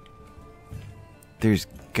 There's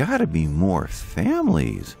got to be more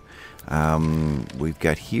families. We've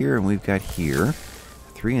got here, and we've got here.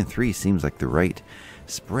 3 and 3 seems like the right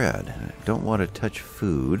spread. I don't want to touch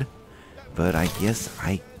food, but I guess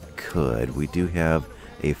I could. We do have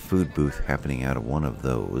a food booth happening out of one of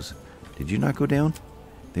those. Did you not go down?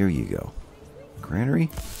 There you go. Granary?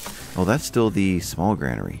 Oh, that's still the small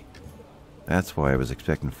granary. That's why I was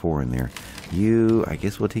expecting 4 in there. You, I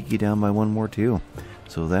guess we'll take you down by 1 more too.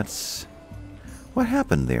 So that's... What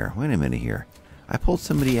happened there? Wait a minute here. I pulled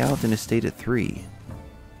somebody out and it stayed at 3.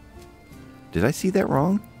 Did I see that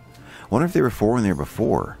wrong? I wonder if there were 4 in there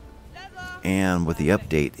before. And with the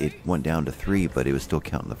update, it went down to 3, but it was still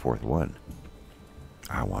counting the 4th one.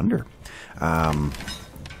 I wonder.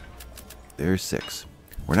 There's 6.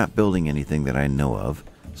 We're not building anything that I know of,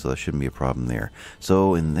 so that shouldn't be a problem there.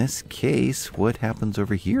 So in this case, what happens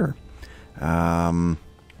over here?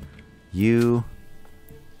 You...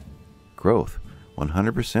 Growth.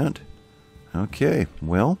 100%. Okay,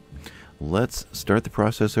 well, let's start the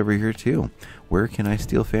process over here too. Where can I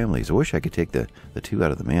steal families? I wish I could take the 2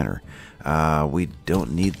 out of the manor. We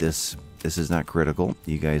don't need this. This is not critical.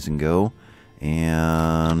 You guys can go.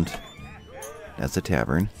 And that's a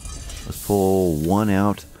tavern. Let's pull 1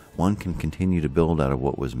 out. 1 can continue to build out of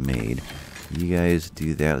what was made. You guys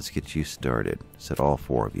do that. Let's get you started. Set all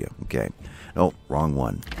 4 of you. Okay. Oh, wrong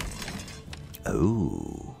one.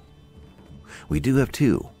 Oh. We do have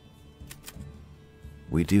 2.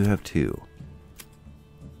 We do have 2.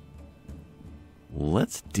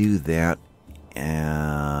 Let's do that.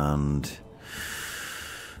 And...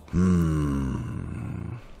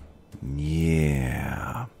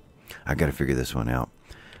 Yeah. I gotta figure this one out.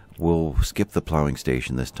 We'll skip the plowing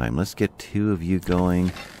station this time. Let's get 2 of you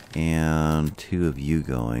going and 2 of you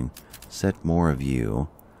going. Set more of you.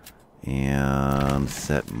 And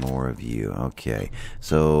set more of you. Okay.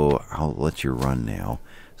 So I'll let you run now.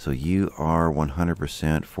 So you are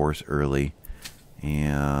 100% force early.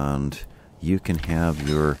 And you can have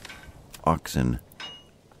your ox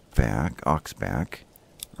back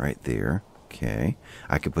right there. Okay.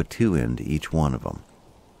 I could put 2 into each one of them.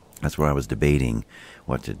 That's why I was debating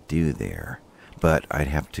what to do there. But I'd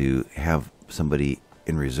have to have somebody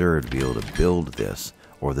in reserve to be able to build this,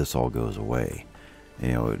 or this all goes away. You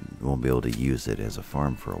know, won't be able to use it as a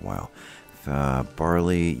farm for a while.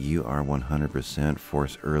 Barley, you are 100%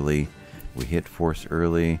 force early. We hit force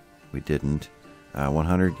early. We didn't.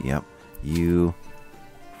 100, yep. You,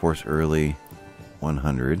 force early,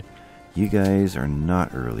 100. You guys are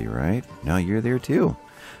not early, right? No, you're there too.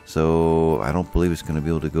 So I don't believe it's going to be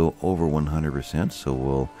able to go over 100%, so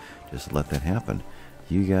we'll just let that happen.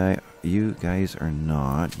 You guys are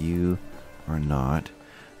not. You are not.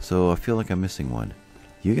 So I feel like I'm missing one.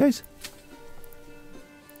 You guys?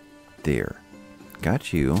 There.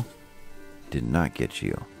 Got you. Did not get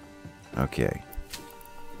you. Okay.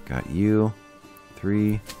 Got you.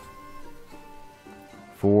 3,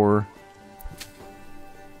 4,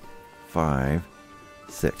 5,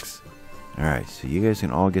 6. Alright, so you guys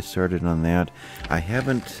can all get started on that. I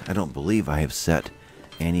don't believe I have set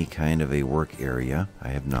any kind of a work area. I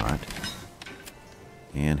have not.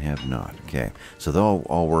 And have not. Okay, so they'll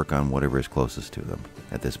all work on whatever is closest to them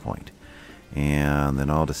at this point. And then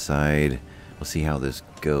I'll decide, we'll see how this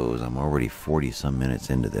goes. I'm already 40-some minutes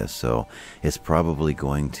into this, so it's probably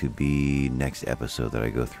going to be next episode that I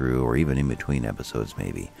go through, or even in between episodes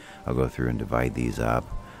maybe. I'll go through and divide these up,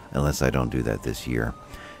 unless I don't do that this year.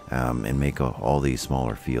 And make all these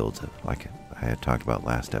smaller fields, like I had talked about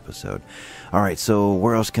last episode. Alright, so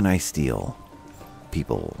where else can I steal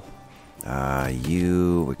people? We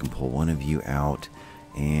can pull 1 of you out,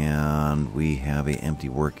 and we have an empty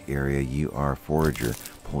work area. You are forager.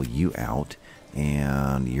 Pull you out,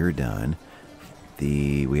 and you're done.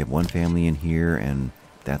 We have 1 family in here, and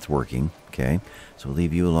that's working. Okay, so we'll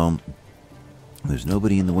leave you alone. There's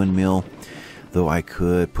nobody in the windmill, though I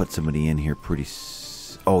could put somebody in here pretty...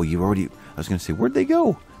 Oh, you already... I was going to say, where'd they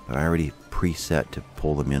go? But I already preset to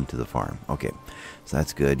pull them into the farm. Okay, so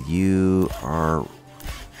that's good. You are...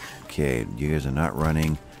 Okay, you guys are not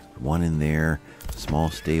running. 1 in there.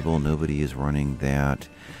 Small stable, nobody is running that.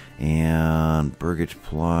 And Burgage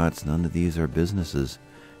plots, none of these are businesses.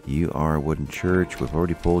 You are wooden church. We've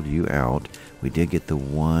already pulled you out. We did get the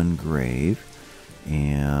 1 grave.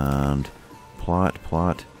 And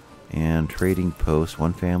plot, and trading post.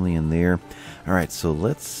 1 family in there. Alright, so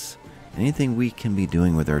let's... Anything we can be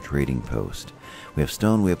doing with our trading post. We have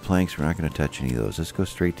stone, we have planks. We're not going to touch any of those. Let's go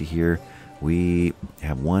straight to here. We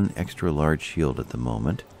have 1 extra large shield at the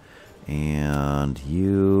moment. And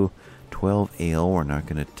you... 12 ale, we're not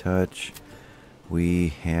going to touch. We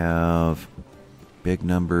have big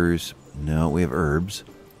numbers. No, we have herbs.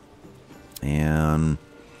 And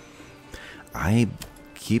I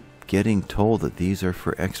keep getting told that these are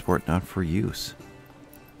for export, not for use.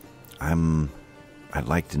 I'd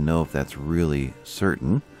like to know if that's really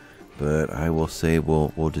certain, but I will say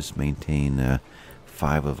we'll just maintain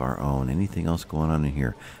 5 of our own. Anything else going on in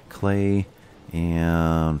here? Clay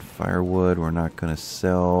and firewood we're not going to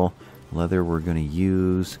sell. Leather we're going to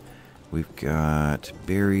use. We've got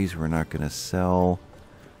berries we're not going to sell.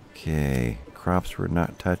 Okay, crops we're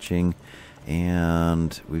not touching.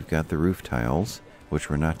 And we've got the roof tiles, which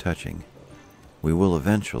we're not touching. We will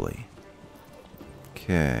eventually.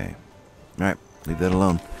 Okay. Alright, leave that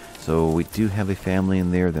alone. So we do have a family in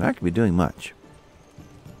there. They're not going to be doing much.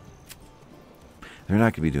 They're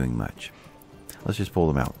not going to be doing much. Let's just pull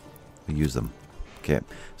them out. We use them. Okay,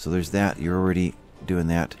 so there's that. You're already doing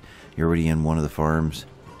that. You're already in one of the farms.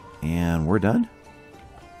 And we're done.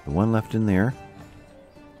 The one left in there.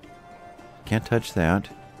 Can't touch that.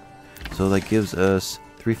 So that gives us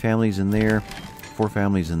 3 families in there, 4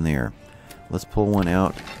 families in there. Let's pull one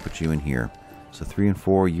out, put you in here. So 3 and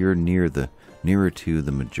 4, you're nearer to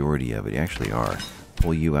the majority of it. You actually are.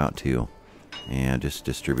 Pull you out too. And just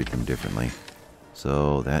distribute them differently.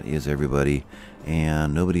 So that is everybody.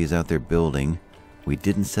 And nobody is out there building. We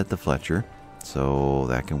didn't set the Fletcher, so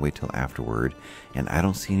that can wait till afterward. And I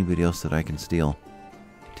don't see anybody else that I can steal.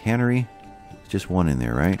 Tannery, just one in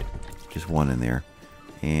there, right? Just one in there.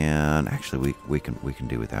 And actually, we can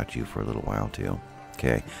do without you for a little while too.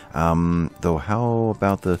 Okay. Though, how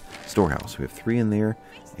about the storehouse? We have 3 in there,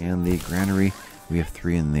 and the granary we have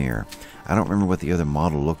 3 in there. I don't remember what the other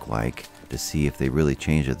model looked like to see if they really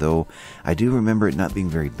changed it. Though I do remember it not being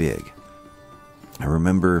very big. I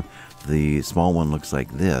remember the small one looks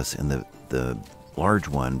like this, and the large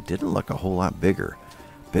one didn't look a whole lot bigger.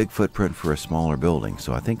 Big footprint for a smaller building.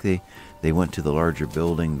 So I think they went to the larger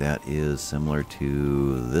building that is similar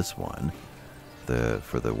to this one,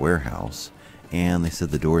 for the warehouse, and they said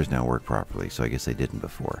the doors now work properly. So I guess they didn't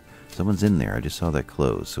before. Someone's in there. I just saw that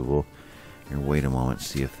close. So we'll wait a moment,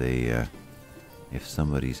 see if they if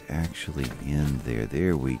somebody's actually in there.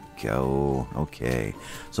 There we go. Okay,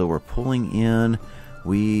 so we're pulling in.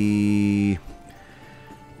 I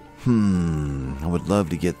would love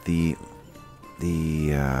to get the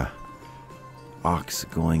ox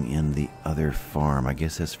going in the other farm. I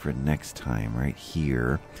guess that's for next time, right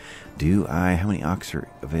here. How many ox are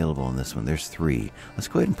available in this one? There's 3. Let's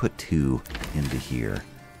go ahead and put 2 into here.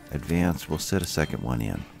 Advance, we'll set a second one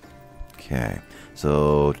in. Okay,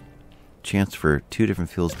 so chance for 2 different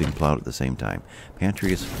fields being plowed at the same time.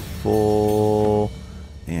 Pantry is full,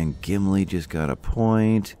 and Gimli just got a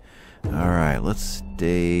point. Alright, let's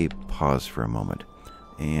pause for a moment,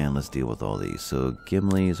 and let's deal with all these. So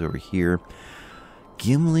Gimli is over here.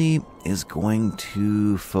 Gimli is going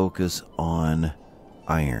to focus on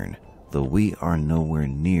iron, though we are nowhere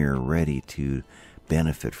near ready to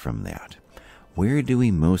benefit from that. Where do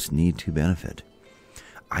we most need to benefit?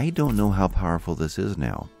 I don't know how powerful this is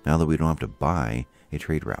now that we don't have to buy a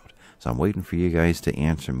trade route. So I'm waiting for you guys to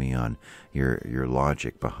answer me on your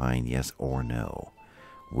logic behind yes or no.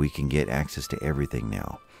 We can get access to everything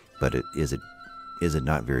now, but is it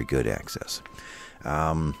not very good access?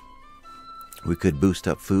 We could boost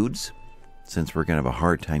up foods, since we're going to have a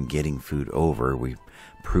hard time getting food over. We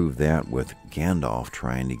proved that with Gandalf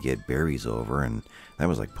trying to get berries over, and that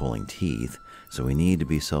was like pulling teeth. So we need to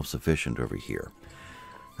be self-sufficient over here.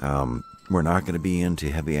 We're not going to be into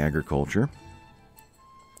heavy agriculture,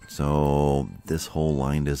 so this whole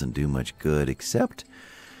line doesn't do much good, except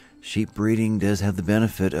sheep breeding does have the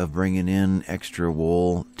benefit of bringing in extra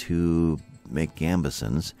wool to make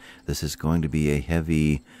gambesons. This is going to be a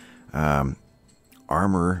heavy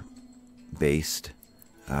armor-based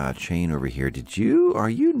chain over here. Are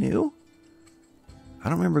you new? I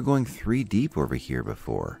don't remember going 3 deep over here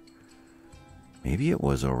before. Maybe it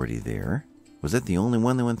was already there. Was that the only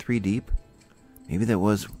one that went 3 deep? Maybe that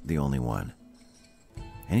was the only one.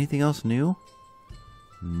 Anything else new?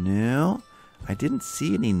 No. I didn't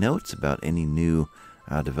see any notes about any new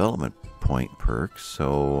development point perks,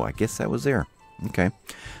 so I guess that was there. Okay.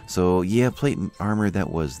 So, yeah, plate armor,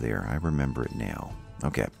 that was there. I remember it now.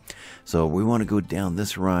 Okay. So, we want to go down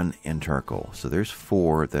this run and charcoal. So, there's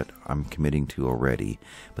 4 that I'm committing to already,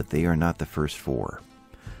 but they are not the first 4.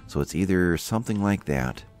 So, it's either something like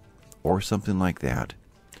that, or something like that,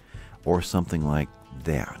 or something like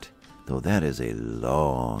that. Though that is a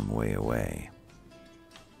long way away.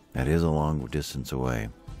 That is a long distance away.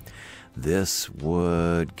 This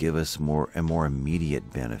would give us a more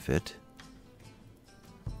immediate benefit.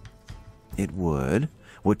 It would,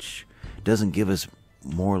 which doesn't give us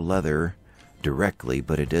more leather directly,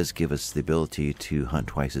 but it does give us the ability to hunt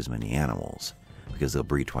twice as many animals, because they'll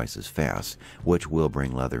breed twice as fast, which will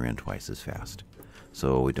bring leather in twice as fast.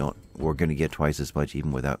 So we're going to get twice as much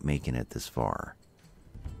even without making it this far.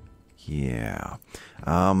 Yeah.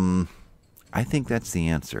 I think that's the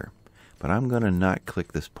answer. but I'm going to not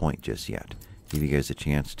click this point just yet. Give you guys a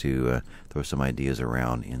chance to throw some ideas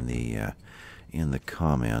around in the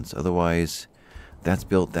comments. Otherwise, that's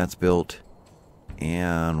built,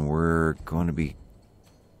 and we're going to be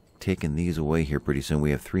taking these away here pretty soon.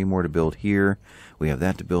 We have 3 more to build here. We have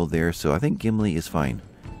that to build there. So I think Gimli is fine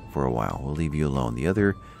for a while. We'll leave you alone. The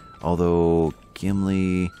other, although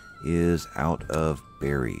Gimli is out of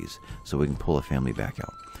berries, so we can pull a family back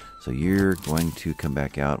out. So you're going to come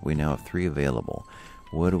back out. We now have 3 available.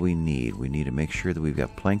 What do we need? We need to make sure that we've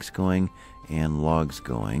got planks going and logs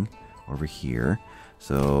going over here.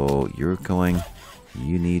 So you're going,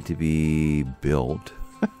 you need to be built.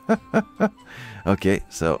 Okay,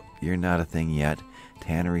 so you're not a thing yet.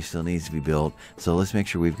 Tannery still needs to be built. So let's make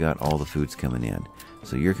sure we've got all the foods coming in.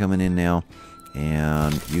 So you're coming in now,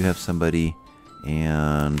 and you have somebody,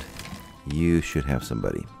 and you should have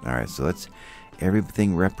somebody. All right, so that's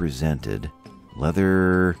everything represented.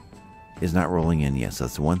 Leather is not rolling in yet. So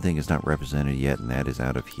that's the one thing that's not represented yet, and that is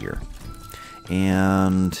out of here.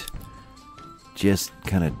 And just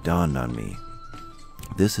kind of dawned on me.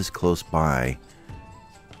 This is close by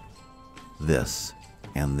this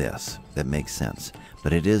and this. That makes sense.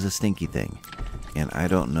 But it is a stinky thing. And I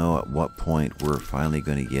don't know at what point we're finally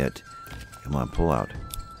going to get... Come on, pull out.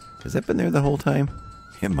 Has that been there the whole time?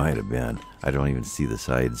 It might have been. I don't even see the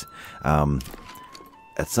sides.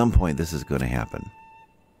 At some point, this is going to happen.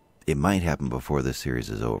 It might happen before this series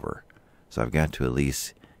is over. So I've got to at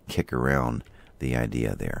least kick around the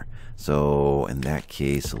idea there. So in that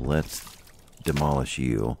case, let's demolish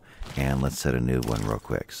you, and let's set a new one real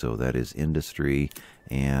quick. So that is industry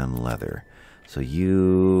and leather. So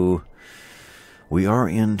we are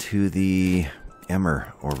into the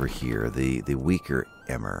emmer over here, the weaker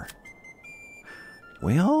emmer.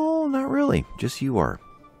 Well, not really, just you are.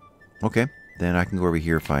 Okay, then I can go over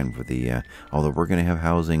here fine for the, although we're going to have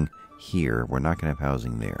housing here, we're not going to have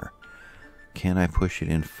housing there. Can I push it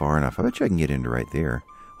in far enough? I bet you I can get into right there.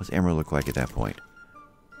 What's emerald look like at that point?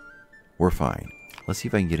 We're fine. Let's see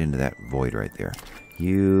if I can get into that void right there.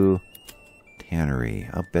 You, tannery.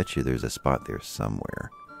 I'll bet you there's a spot there somewhere.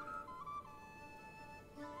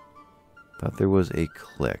 Thought there was a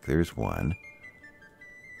click. There's one.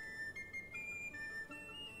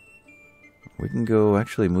 We can go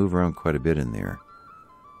actually move around quite a bit in there.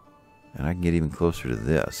 And I can get even closer to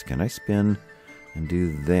this. Can I spin and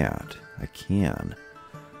do that? I can.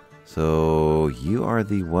 So you are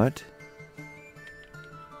the what?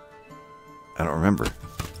 I don't remember.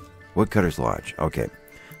 Woodcutter's Lodge. Okay.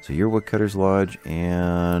 So you're Woodcutter's Lodge,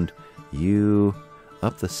 and you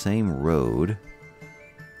up the same road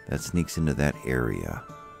that sneaks into that area.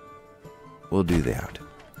 We'll do that.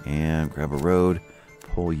 And grab a road,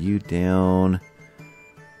 pull you down.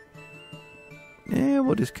 And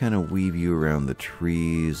we'll just kind of weave you around the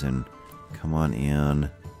trees and come on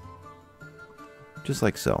in. Just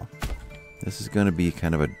like so. This is going to be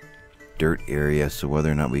kind of a dirt area, so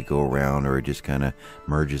whether or not we go around or it just kind of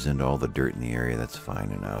merges into all the dirt in the area, that's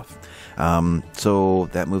fine enough. So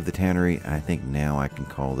that moved the tannery. I think now I can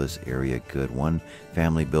call this area good. One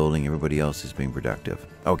family building, everybody else is being productive.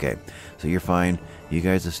 Okay, so you're fine. You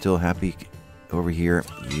guys are still happy over here.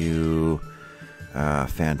 You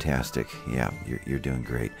fantastic. Yeah, you're doing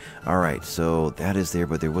great. All right, so that is there,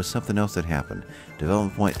 but there was something else that happened.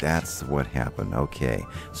 Development point, that's what happened. Okay,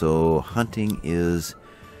 so hunting is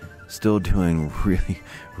still doing really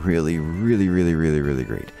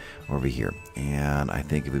great over here. And I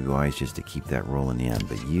think it would be wise just to keep that rolling in.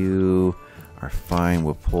 But you are fine.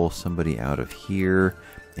 We'll pull somebody out of here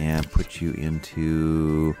and put you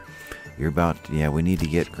into... You're about... Yeah, we need to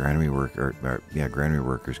get granary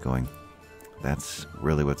workers going. That's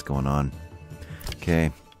really what's going on.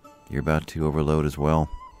 Okay, you're about to overload as well.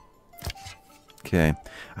 Okay,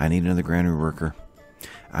 I need another granary worker.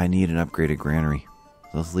 I need an upgraded granary.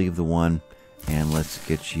 Let's leave the one, and let's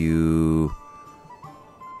get you...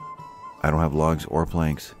 I don't have logs or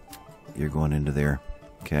planks. You're going into there.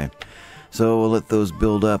 Okay. So we'll let those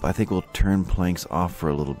build up. I think we'll turn planks off for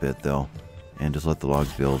a little bit, though, and just let the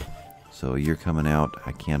logs build. So you're coming out.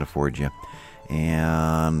 I can't afford you.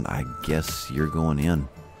 And I guess you're going in.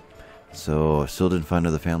 So still didn't find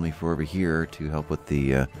another family for over here to help with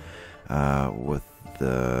the...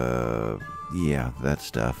 yeah, that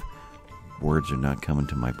stuff. Words are not coming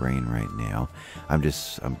to my brain right now.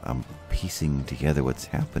 I'm piecing together what's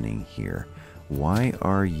happening here. Why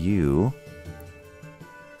are you...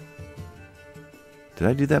 Did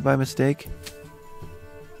I do that by mistake?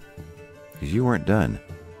 Because you weren't done.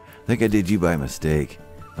 I think I did you by mistake.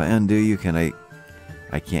 If I undo you,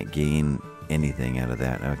 I can't gain anything out of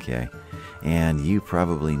that. Okay. And you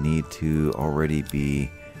probably need to already be...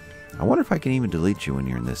 I wonder if I can even delete you when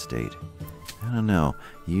you're in this state. I don't know.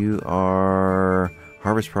 You are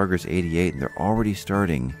harvest progress 88, and they're already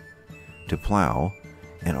starting to plow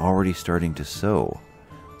and already starting to sow.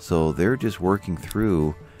 So they're just working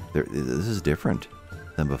through. This is different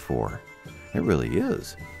than before. It really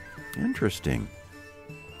is. Interesting.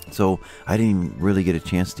 So I didn't even really get a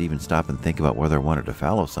chance to even stop and think about whether I wanted to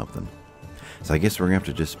fallow something. So I guess we're going to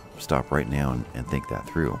have to just stop right now and think that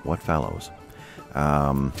through. What fallows?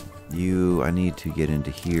 I need to get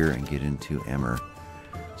into here and get into Emmer.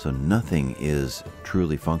 So nothing is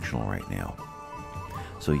truly functional right now.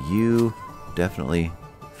 So you definitely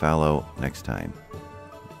fallow next time.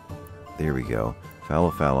 There we go.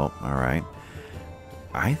 Fallow. All right.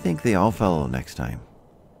 I think they all fallow next time.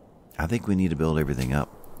 I think we need to build everything up.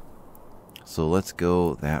 So let's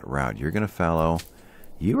go that route. You're going to fallow.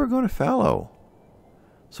 You are going to fallow.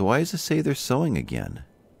 So why does it say they're sowing again?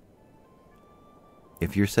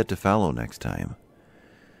 If you're set to fallow next time.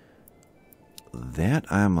 That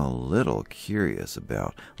I'm a little curious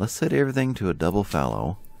about. Let's set everything to a double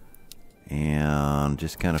fallow. And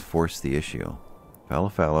just kind of force the issue.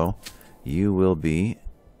 Fallow. You will be...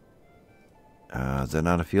 is that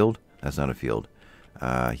not a field? That's not a field.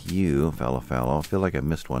 You, fallow. I feel like I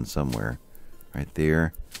missed one somewhere. Right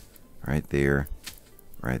there. Right there.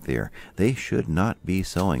 Right there. They should not be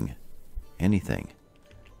sowing anything.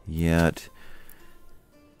 Yet,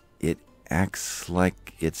 it acts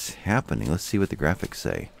like it's happening. Let's see what the graphics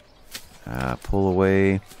say. Pull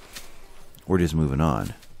away. We're just moving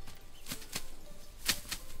on.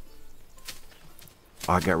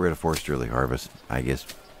 Oh, I got rid of forced early harvest. I guess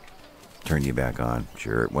turn you back on.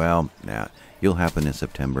 Sure. Well, nah. You'll happen in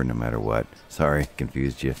September no matter what. Sorry,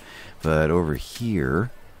 confused you. But over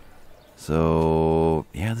here, so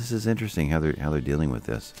yeah, this is interesting how they're dealing with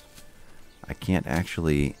this. I can't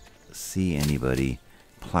actually see anybody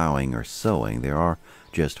plowing or sowing. They are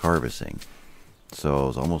just harvesting. So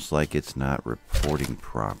it's almost like it's not reporting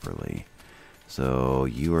properly. So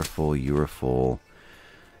you are full, you are full.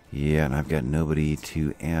 Yeah, and I've got nobody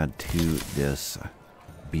to add to this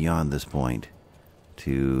beyond this point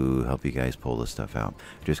to help you guys pull this stuff out.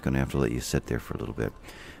 Just going to have to let you sit there for a little bit.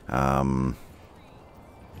 I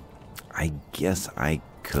guess I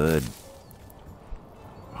could...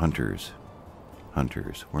 Hunters.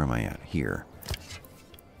 Where am I at? Here.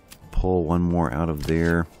 Pull one more out of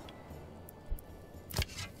there.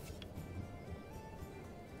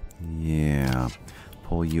 Yeah.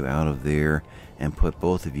 Pull you out of there and put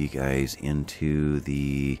both of you guys into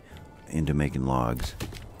making logs.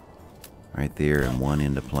 Right there, and one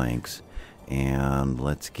into planks. And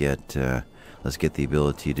let's get the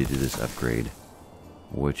ability to do this upgrade,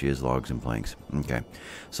 which is logs and planks. Okay,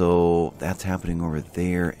 so that's happening over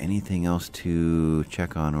there. Anything else to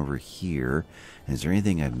check on over here? Is there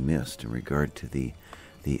anything I've missed in regard to the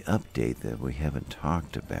update that we haven't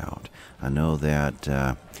talked about? I know that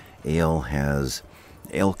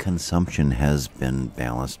ale consumption has been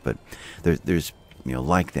balanced, but there's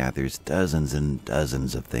like that, there's dozens and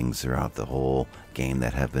dozens of things throughout the whole game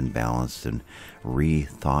that have been balanced and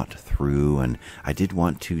rethought through. And I did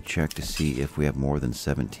want to check to see if we have more than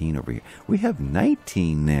 17 over here. We have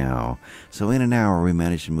 19 now. So in an hour, we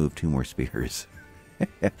managed to move 2 more spears.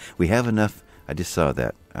 We have enough. I just saw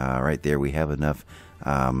that right there. We have enough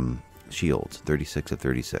shields, 36 of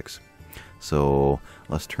 36. So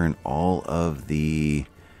let's turn all of the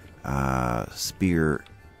spear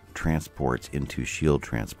transports into shield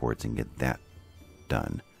transports and get that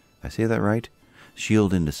done. I say that right?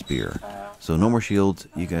 Shield into spear. So no more shields.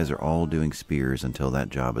 You guys are all doing spears until that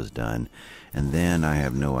job is done. And then I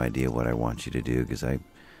have no idea what I want you to do because I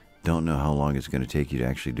don't know how long it's going to take you to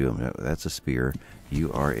actually do them. That's a spear.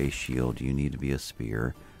 You are a shield. You need to be a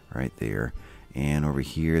spear right there. And over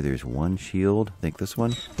here there's one shield. I think this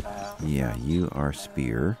one? Yeah, you are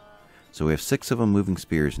spear. So we have 6 of them moving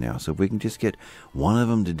spears now. So if we can just get one of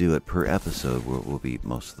them to do it per episode, we'll be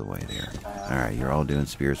most of the way there. Alright, you're all doing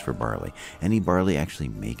spears for barley. Any barley actually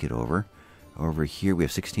make it over? Over here we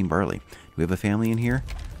have 16 barley. Do we have a family in here?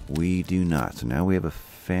 We do not. So now we have a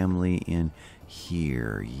family in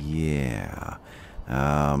here. Yeah.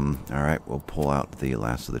 Alright, we'll pull out the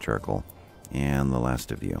last of the charcoal. And the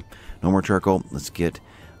last of you. No more charcoal. Let's get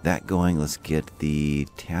that going. Let's get the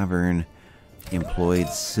tavern employed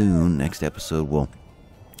soon. Next episode we'll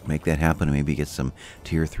make that happen and maybe get some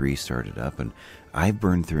tier 3 started up. And I've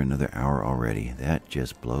burned through another hour already. That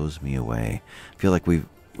just blows me away. I feel like we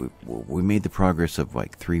made the progress of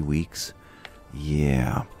like 3 weeks.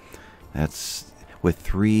 Yeah, that's with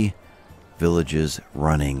 3 villages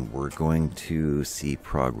running, we're going to see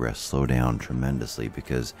progress slow down tremendously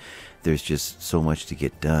because there's just so much to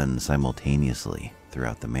get done simultaneously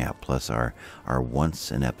throughout the map, plus our once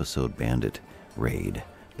an episode bandit raid,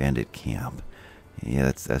 bandit camp.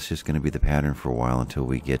 Yeah, that's just going to be the pattern for a while until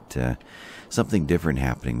we get something different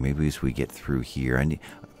happening. Maybe as we get through here.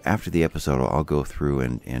 After the episode, I'll go through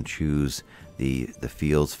and choose the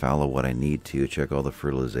fields, fallow what I need to, check all the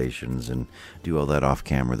fertilizations, and do all that off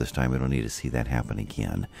camera this time. We don't need to see that happen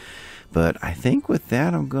again. But I think with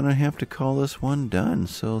that, I'm going to have to call this one done.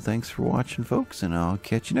 So thanks for watching, folks, and I'll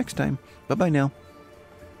catch you next time. Bye-bye now.